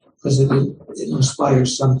work, because it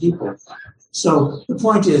inspires some people. So the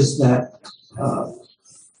point is that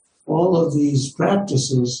all of these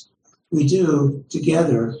practices we do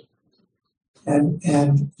together,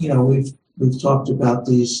 and we've talked about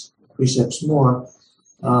these precepts more.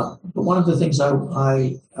 But one of the things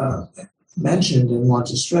I mentioned and want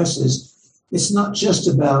to stress is it's not just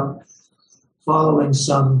about following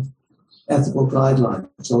some ethical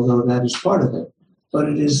guidelines, although that is part of it, but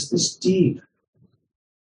it is this deep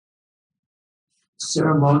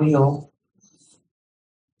ceremonial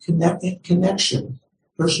connection,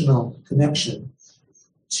 personal connection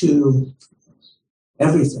to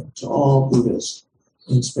everything, to all Buddhas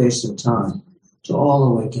in space and time, to all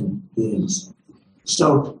awakened beings.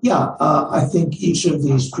 So, I think each of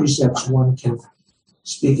these precepts one can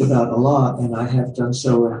speak about a lot, and I have done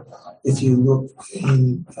so. If you look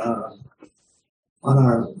in on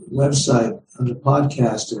our website, on the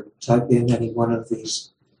podcast, or type in any one of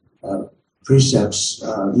these precepts,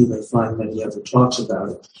 you may find many other talks about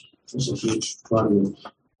it. There's a huge body of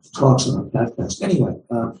talks on our podcast. Anyway,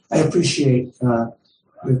 I appreciate your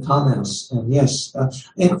comments, and yes,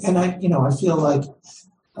 and I, I feel like,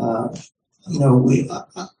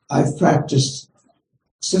 I've practiced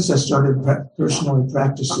since I started personally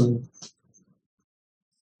practicing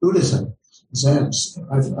Buddhism, Zen.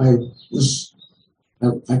 I would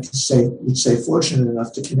say fortunate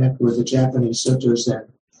enough to connect with a Japanese Soto Zen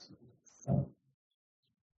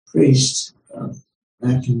priest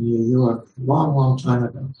back in New York a long, long time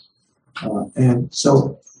ago. And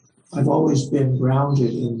so I've always been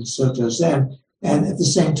grounded in Soto Zen. And at the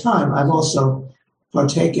same time, I've also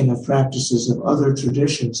partaken of practices of other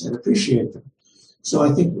traditions and appreciate them. So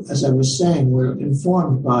I think, as I was saying, we're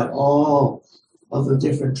informed by all of the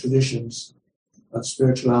different traditions of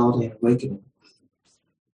spirituality and awakening.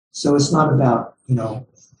 So it's not about,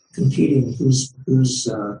 competing whose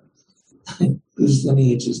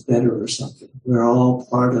lineage is better or something. We're all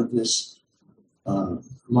part of this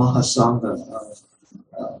Mahasangha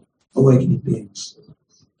of awakening beings in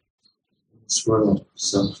this world.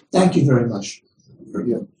 So thank you very much for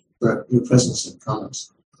your presence and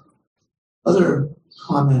comments. Other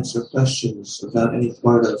comments or questions about any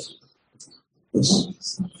part of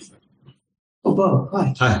this? Oh, Bo,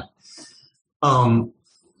 hi. Hi.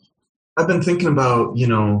 I've been thinking about,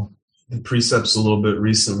 the precepts a little bit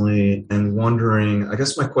recently and wondering, I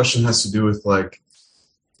guess my question has to do with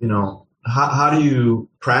how do you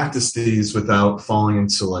practice these without falling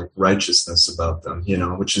into righteousness about them,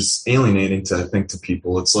 which is alienating to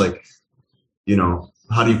people. It's like,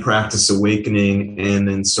 how do you practice awakening and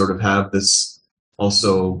then sort of have this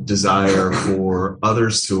also desire for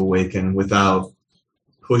others to awaken without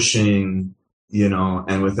pushing,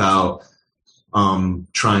 and without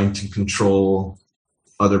trying to control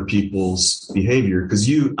other people's behavior? Because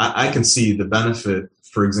I can see the benefit,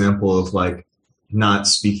 for example, of not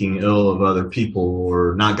speaking ill of other people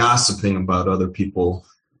or not gossiping about other people.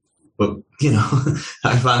 But,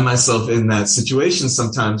 I find myself in that situation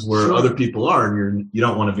sometimes where Sure. other people are, and you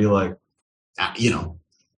don't want to be like,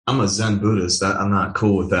 I'm a Zen Buddhist. I'm not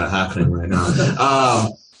cool with that happening right now.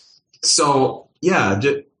 So yeah,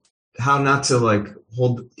 how not to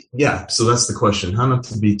so that's the question. How not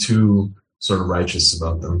to be too sort of righteous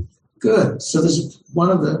about them. Good. So there's one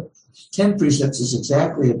of the 10 precepts is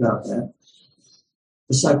exactly about that.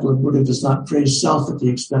 The disciple of Buddha does not praise self at the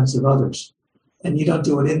expense of others. And you don't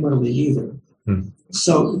do it inwardly either.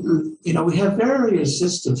 So, we have various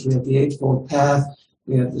systems. We have the Eightfold Path.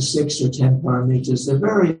 We have the 6 or 10 paramitas. There are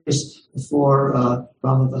various 4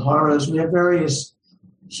 Brahma-viharas. We have various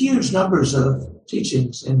huge numbers of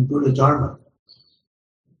teachings in Buddha Dharma,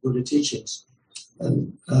 Buddha teachings.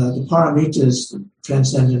 And the paramitas, the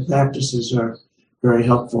transcendent practices, are very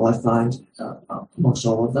helpful, I find, amongst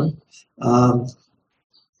all of them.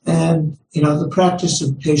 And the practice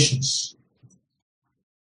of patience.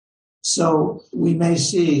 So we may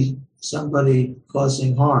see somebody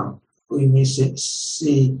causing harm. We may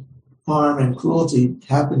see harm and cruelty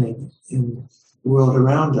happening in the world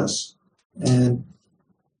around us. And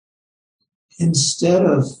instead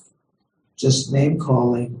of just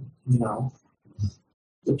name-calling,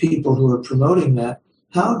 the people who are promoting that,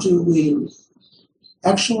 how do we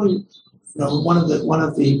actually, one of the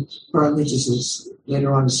paramitas is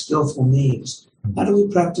later on is skillful means. How do we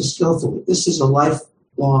practice skillfully? This is a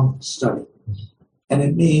lifelong study. And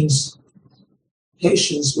it means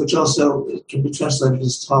patience, which also can be translated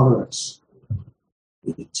as tolerance.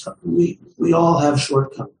 We all have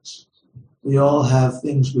shortcomings. We all have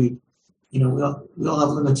things we all have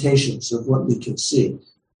limitations of what we can see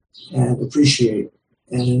and appreciate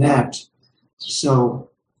and enact.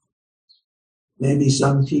 So maybe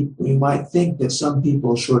we might think that some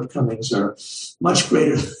people's shortcomings are much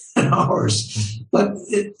greater than ours, but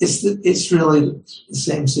it's really the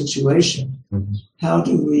same situation. Mm-hmm. How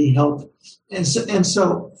do we help? And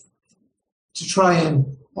so to try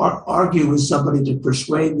and argue with somebody to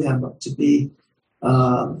persuade them to be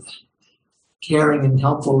caring and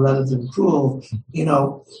helpful rather than cruel,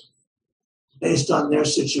 based on their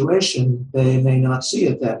situation, they may not see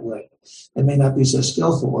it that way. They may not be so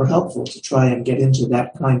skillful or helpful to try and get into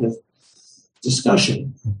that kind of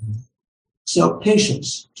discussion. Mm-hmm. So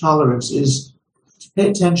patience, tolerance is to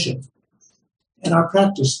pay attention. And our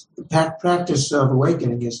practice, the practice of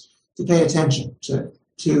awakening is to pay attention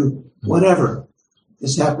to whatever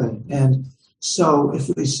is happening. And so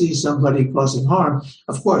if we see somebody causing harm,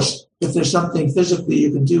 of course, if there's something physically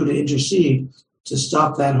you can do to intercede to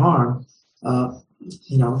stop that harm,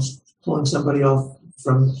 pulling somebody off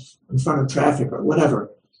from in front of traffic or whatever.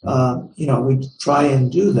 We try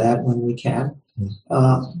and do that when we can.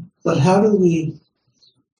 But how do we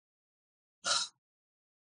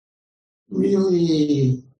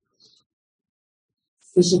really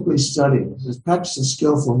physically study? The practice of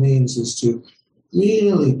skillful means is to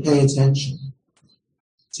really pay attention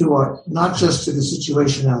to not just to the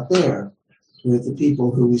situation out there with the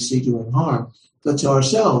people who we see doing harm, but to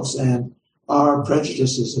ourselves and our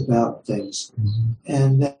prejudices about things. Mm-hmm.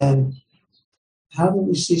 And then how do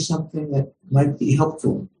we see something that might be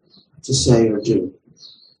helpful to say or do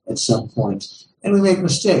at some point? And we make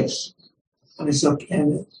mistakes. And it's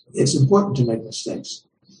important to make mistakes.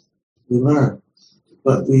 We learn.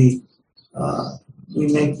 But we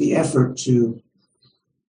make the effort to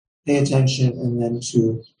pay attention and then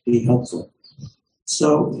to be helpful.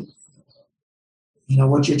 So,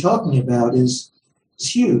 what you're talking about is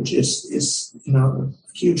huge. It's a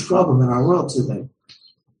huge problem in our world today.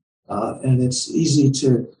 And it's easy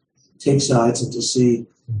to take sides and to see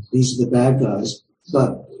these are the bad guys.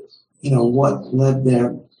 But, what led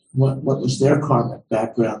there? What was their karmic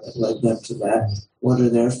background that led them to that? What are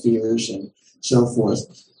their fears and so forth?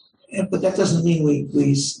 But that doesn't mean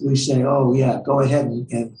we say, oh yeah, go ahead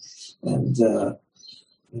and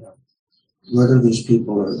murder these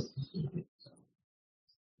people or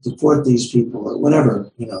deport these people or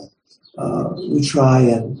whatever. We try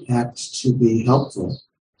and act to be helpful,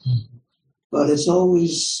 but it's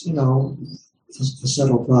always a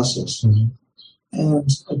subtle process. Mm-hmm. And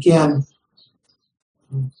again,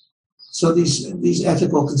 so these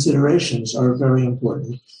ethical considerations are very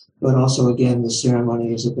important. But also, again, the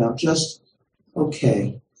ceremony is about just,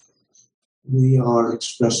 okay, we are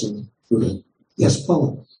expressing Buddha. Yes,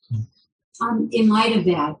 Paula. In light of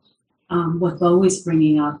that, what Bo was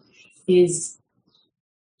bringing up is,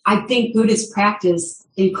 I think Buddhist practice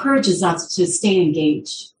encourages us to stay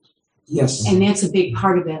engaged. Yes. And that's a big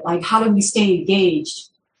part of it. Like, how do we stay engaged?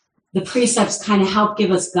 The precepts kind of help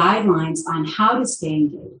give us guidelines on how to stay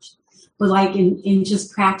engaged. But like in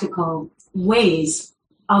just practical ways,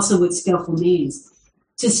 also with skillful means,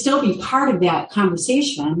 to still be part of that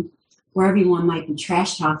conversation where everyone might be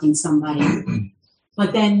trash talking somebody,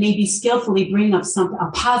 but then maybe skillfully bring up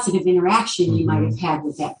a positive interaction you might have had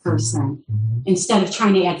with that person instead of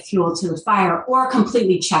trying to add fuel to the fire or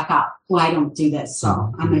completely check out. Well, I don't do this,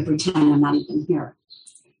 so I'm going to pretend I'm not even here.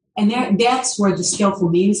 And that's where the skillful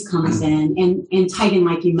means comes in and tight in,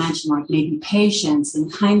 like you mentioned, like maybe patience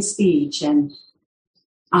and kind speech and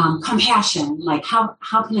compassion. Like how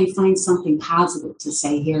can I find something positive to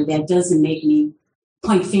say here that doesn't make me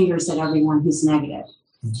point fingers at everyone who's negative?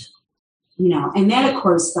 And that, of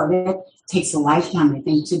course, though, that takes a lifetime, I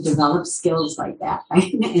think, to develop skills like that,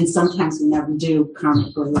 right? And sometimes we never do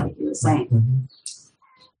karmically, like you were saying.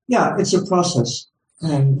 Yeah, it's a process,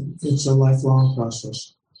 and it's a lifelong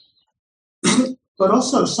process. But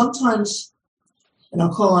also sometimes, and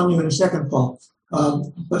I'll call on you in a second, Paul,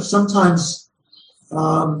 but sometimes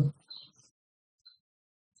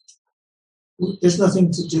there's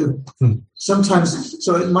nothing to do. Sometimes,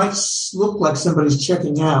 so it might look like somebody's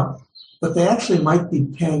checking out, but they actually might be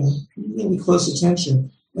paying really close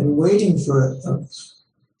attention and waiting for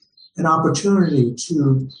an opportunity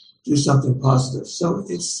to do something positive. So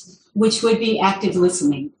which would be active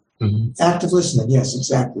listening. Mm-hmm. Active listening, yes,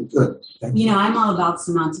 exactly. Good. Thank you. I'm all about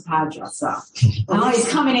Samantapadra, so I'm always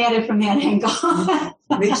coming at it from that angle.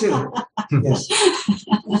 Me too. Yes.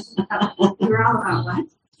 You're all about what?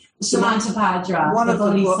 Samantapadra, one of the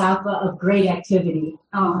bodhisattva of great activity.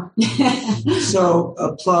 Oh. So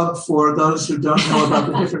a plug for those who don't know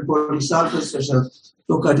about the different bodhisattvas. There's a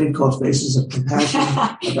book I did called Faces of Compassion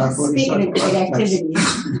about bodhisattva. Speaking of great activity.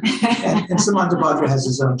 and Samantapadra has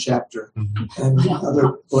his own chapter, and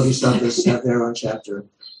other bodhisattvas have their own chapter.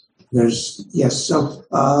 So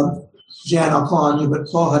Jan, I'll call on you, but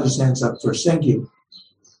Paul had his hands up first. Thank you.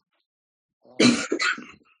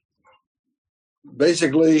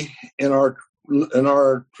 Basically, in our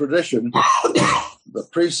tradition, the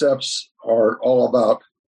precepts are all about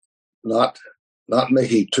not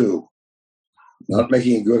making two, not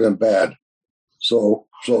making good and bad. So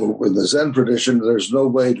in the Zen tradition, there's no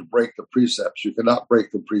way to break the precepts. You cannot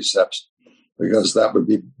break the precepts because that would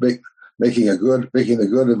be making the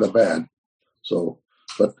good and the bad. So,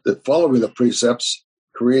 but following the precepts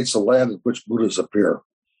creates a land in which Buddhas appear.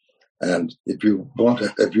 And if you want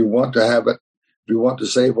to have it. If you want to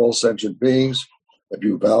save all sentient beings, if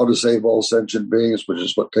you vow to save all sentient beings, which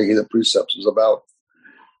is what taking the precepts is about,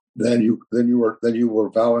 then you were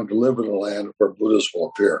vowing to live in a land where Buddhas will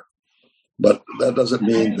appear. But that doesn't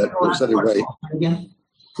mean that there's any way. Again,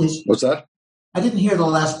 please. What's that? I didn't hear the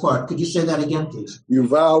last part. Could you say that again, please? You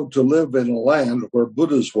vow to live in a land where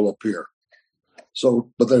Buddhas will appear. So,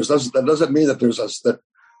 but that doesn't mean that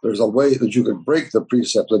there's a way that you can break the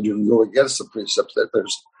precepts and you can go against the precepts.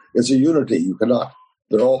 It's a unity. You cannot.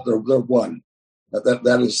 They're one.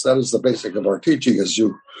 That is the basic of our teaching, as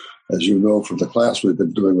you know from the class we've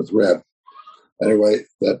been doing with Rev. Anyway,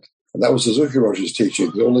 that was Suzuki Roshi's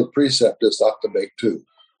teaching. The only precept is not to make two.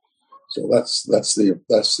 So that's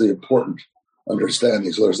the important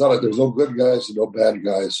understanding. So there's no good guys and no bad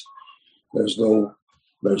guys. There's no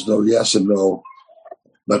yes and no.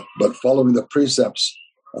 But following the precepts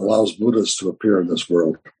allows Buddhas to appear in this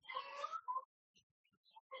world.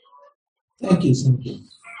 Thank you.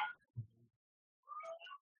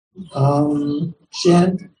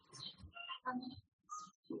 Shen?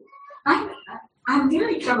 I'm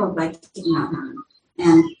very troubled by Thich Nhat Hanh.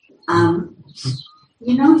 And,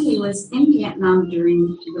 he was in Vietnam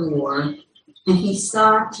during the war, and he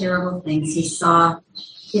saw terrible things. He saw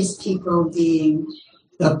his people being...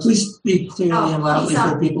 Please speak clearly and loudly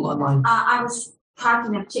for people online. I was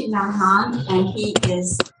talking of Thich Nhat Hanh, and he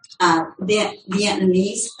is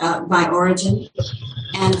Vietnamese by origin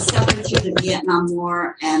and suffered through the Vietnam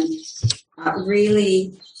War and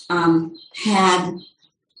really had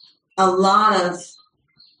a lot of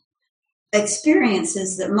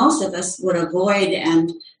experiences that most of us would avoid,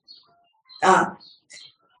 and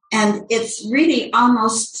it's really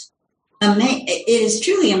almost it is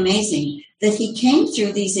truly amazing that he came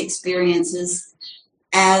through these experiences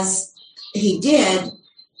as he did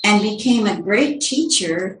and became a great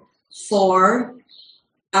teacher for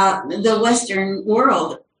the Western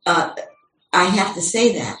world. I have to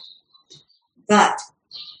say that. But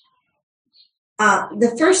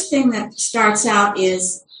the first thing that starts out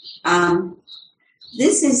is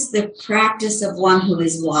this is the practice of one who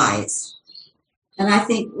is wise. And I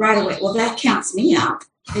think right away, well, that counts me out.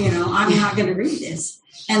 I'm not going to read this.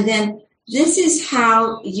 And then this is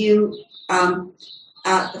how you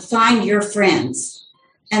find your friends.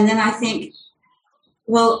 And then I think,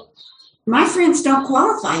 well, my friends don't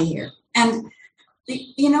qualify here. And,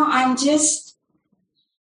 I'm just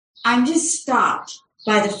stopped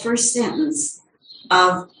by the first sentence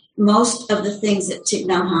of most of the things that Thich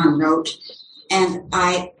Nhat Hanh wrote. And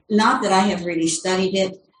not that I have really studied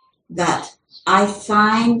it, but I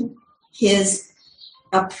find his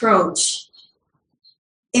approach,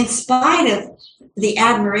 in spite of the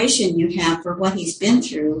admiration you have for what he's been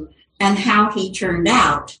through and how he turned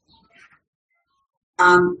out,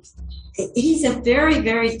 he's a very,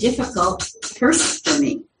 very difficult person for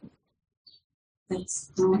me.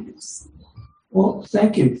 That's nice. Well,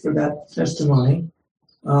 thank you for that testimony.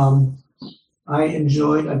 I've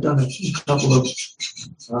done a couple of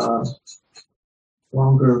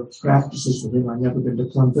longer practices with him. I've never been to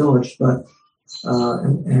Plum Village, but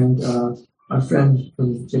my friend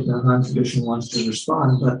from the Thich Nhat Hanh tradition wants to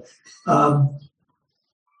respond. But,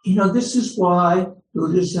 this is why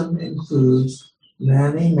Buddhism includes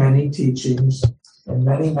many, many teachings and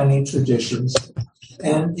many, many traditions.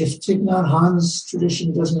 And if Thich Nhat Hanh's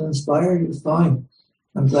tradition doesn't inspire you, fine.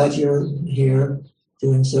 I'm glad you're here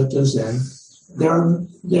doing Soto Zen.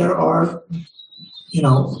 There are,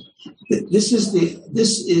 this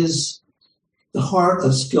is the heart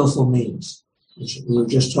of skillful means, which we were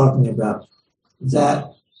just talking about.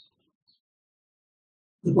 That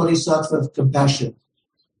the Bodhisattva of compassion,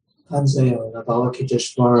 Kanzeyo and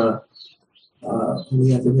Avalokiteshvara, who we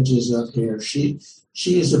have images of here, she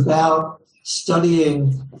is about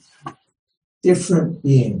studying different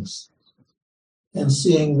beings and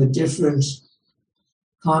seeing the different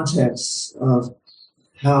contexts of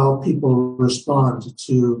how people respond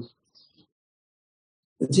to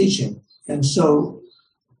the teaching. And so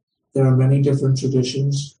there are many different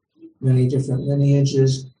traditions, many different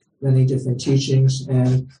lineages, many different teachings,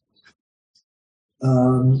 and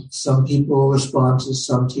some people respond to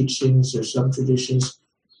some teachings or some traditions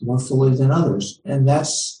more fully than others. And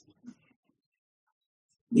that's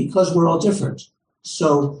because we're all different.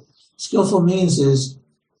 So skillful means is,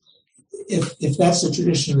 if that's a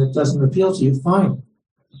tradition that doesn't appeal to you, fine.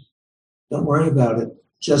 Don't worry about it.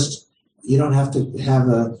 Just, you don't have to have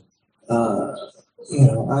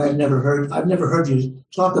I've never heard you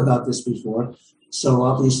talk about this before. So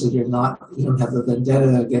obviously you don't have a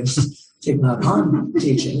vendetta against Thich Nhat Hanh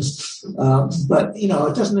teachings. But,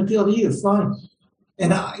 it doesn't appeal to you, fine.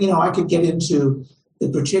 And, I could get into the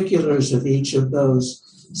particulars of each of those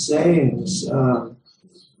sayings. I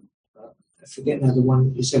forget now the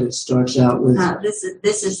one you said it starts out with.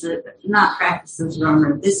 This is the not practices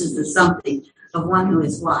Romer. This is the something of one who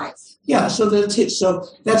is wise. Yeah, so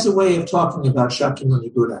that's a way of talking about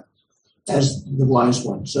Shakyamuni Buddha. as the wise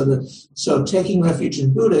one. So taking refuge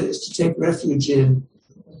in Buddha is to take refuge in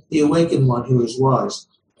the awakened one who is wise.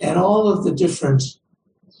 And all of the different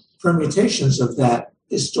permutations of that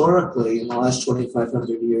historically in the last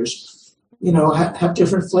 2,500 years, have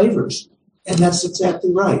different flavors. And that's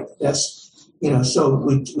exactly right. That's, so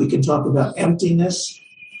we can talk about emptiness,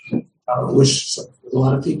 which a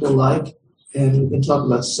lot of people like, and we can talk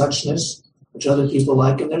about suchness, which other people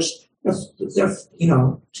like, and they're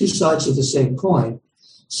two sides of the same coin.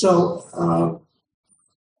 So,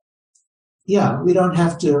 we don't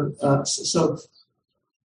have to, so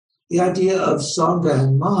the idea of Sangha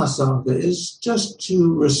and Mahasangha is just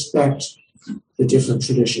to respect the different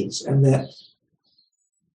traditions, and that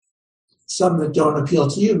some that don't appeal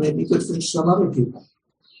to you may be good for some other people.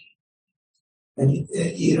 And,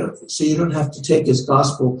 so you don't have to take as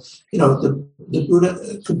gospel, the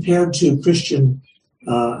Buddha, compared to Christian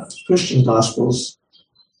gospels,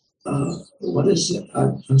 what is it?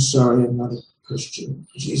 I'm sorry, I'm not a Christian.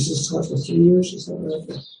 Jesus taught for 3 years, is that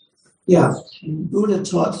right? Yeah, Buddha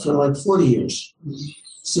taught for like 40 years.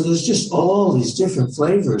 So there's just all these different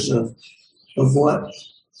flavors of what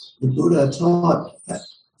the Buddha taught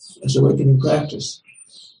as awakening practice.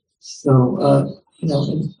 So,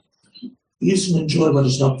 and use and enjoy what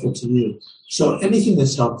is helpful to you. So anything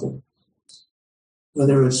that's helpful,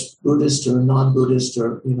 whether it's Buddhist or non-Buddhist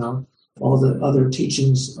or, all the other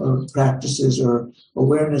teachings or practices or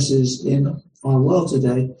awarenesses in our world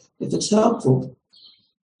today, if it's helpful,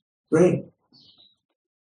 great.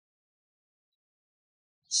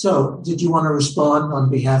 So, did you want to respond on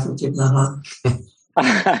behalf of Thich Nhat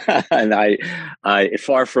Hanh? And I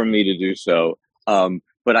far from me to do so.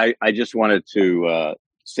 But I just wanted to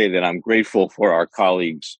say that I'm grateful for our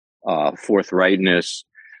colleagues' forthrightness.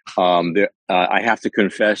 I have to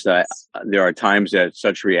confess that there are times that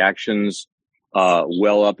such reactions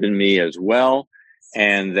well up in me as well,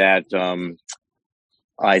 and that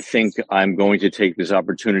I think I'm going to take this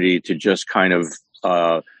opportunity to just kind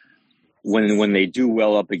of, when they do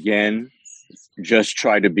well up again, just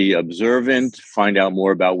try to be observant, find out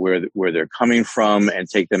more about where they're coming from, and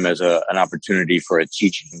take them as an opportunity for a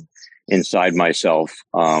teaching inside myself,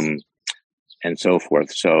 and so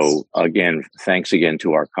forth. So again, thanks again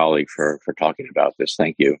to our colleague for talking about this.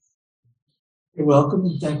 Thank you. You're welcome,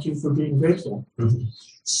 and thank you for being grateful. Mm-hmm.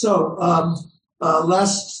 So,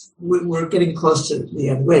 we're getting close to the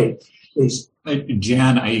end. Wait, please.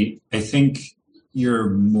 Jan, I think you're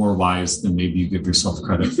more wise than maybe you give yourself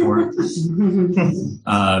credit for.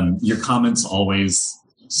 Your comments always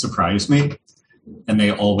surprise me, and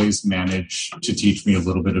they always manage to teach me a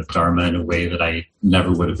little bit of Dharma in a way that I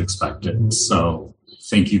never would have expected. So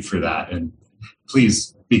thank you for that, and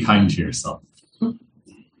please be kind to yourself.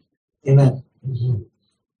 Amen. Mm-hmm.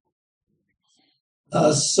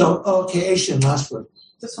 Asian, last word.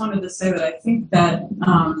 Just wanted to say that I think that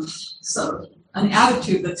an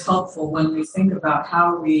attitude that's helpful when we think about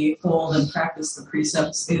how we hold and practice the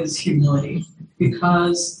precepts is humility,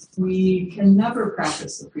 because we can never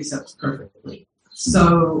practice the precepts perfectly.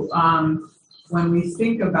 So when we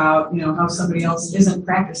think about, how somebody else isn't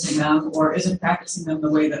practicing them or isn't practicing them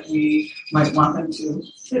the way that we might want them to,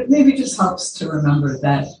 it maybe just helps to remember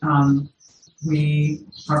that we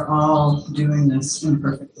are all doing this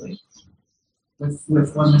imperfectly,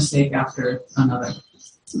 with one mistake after another.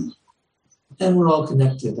 And we're all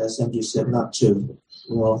connected, as Andrew said, not two,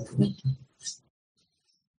 but we're all connected.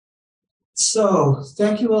 So,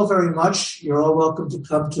 thank you all very much. You're all welcome to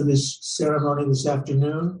come to this ceremony this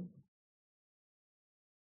afternoon.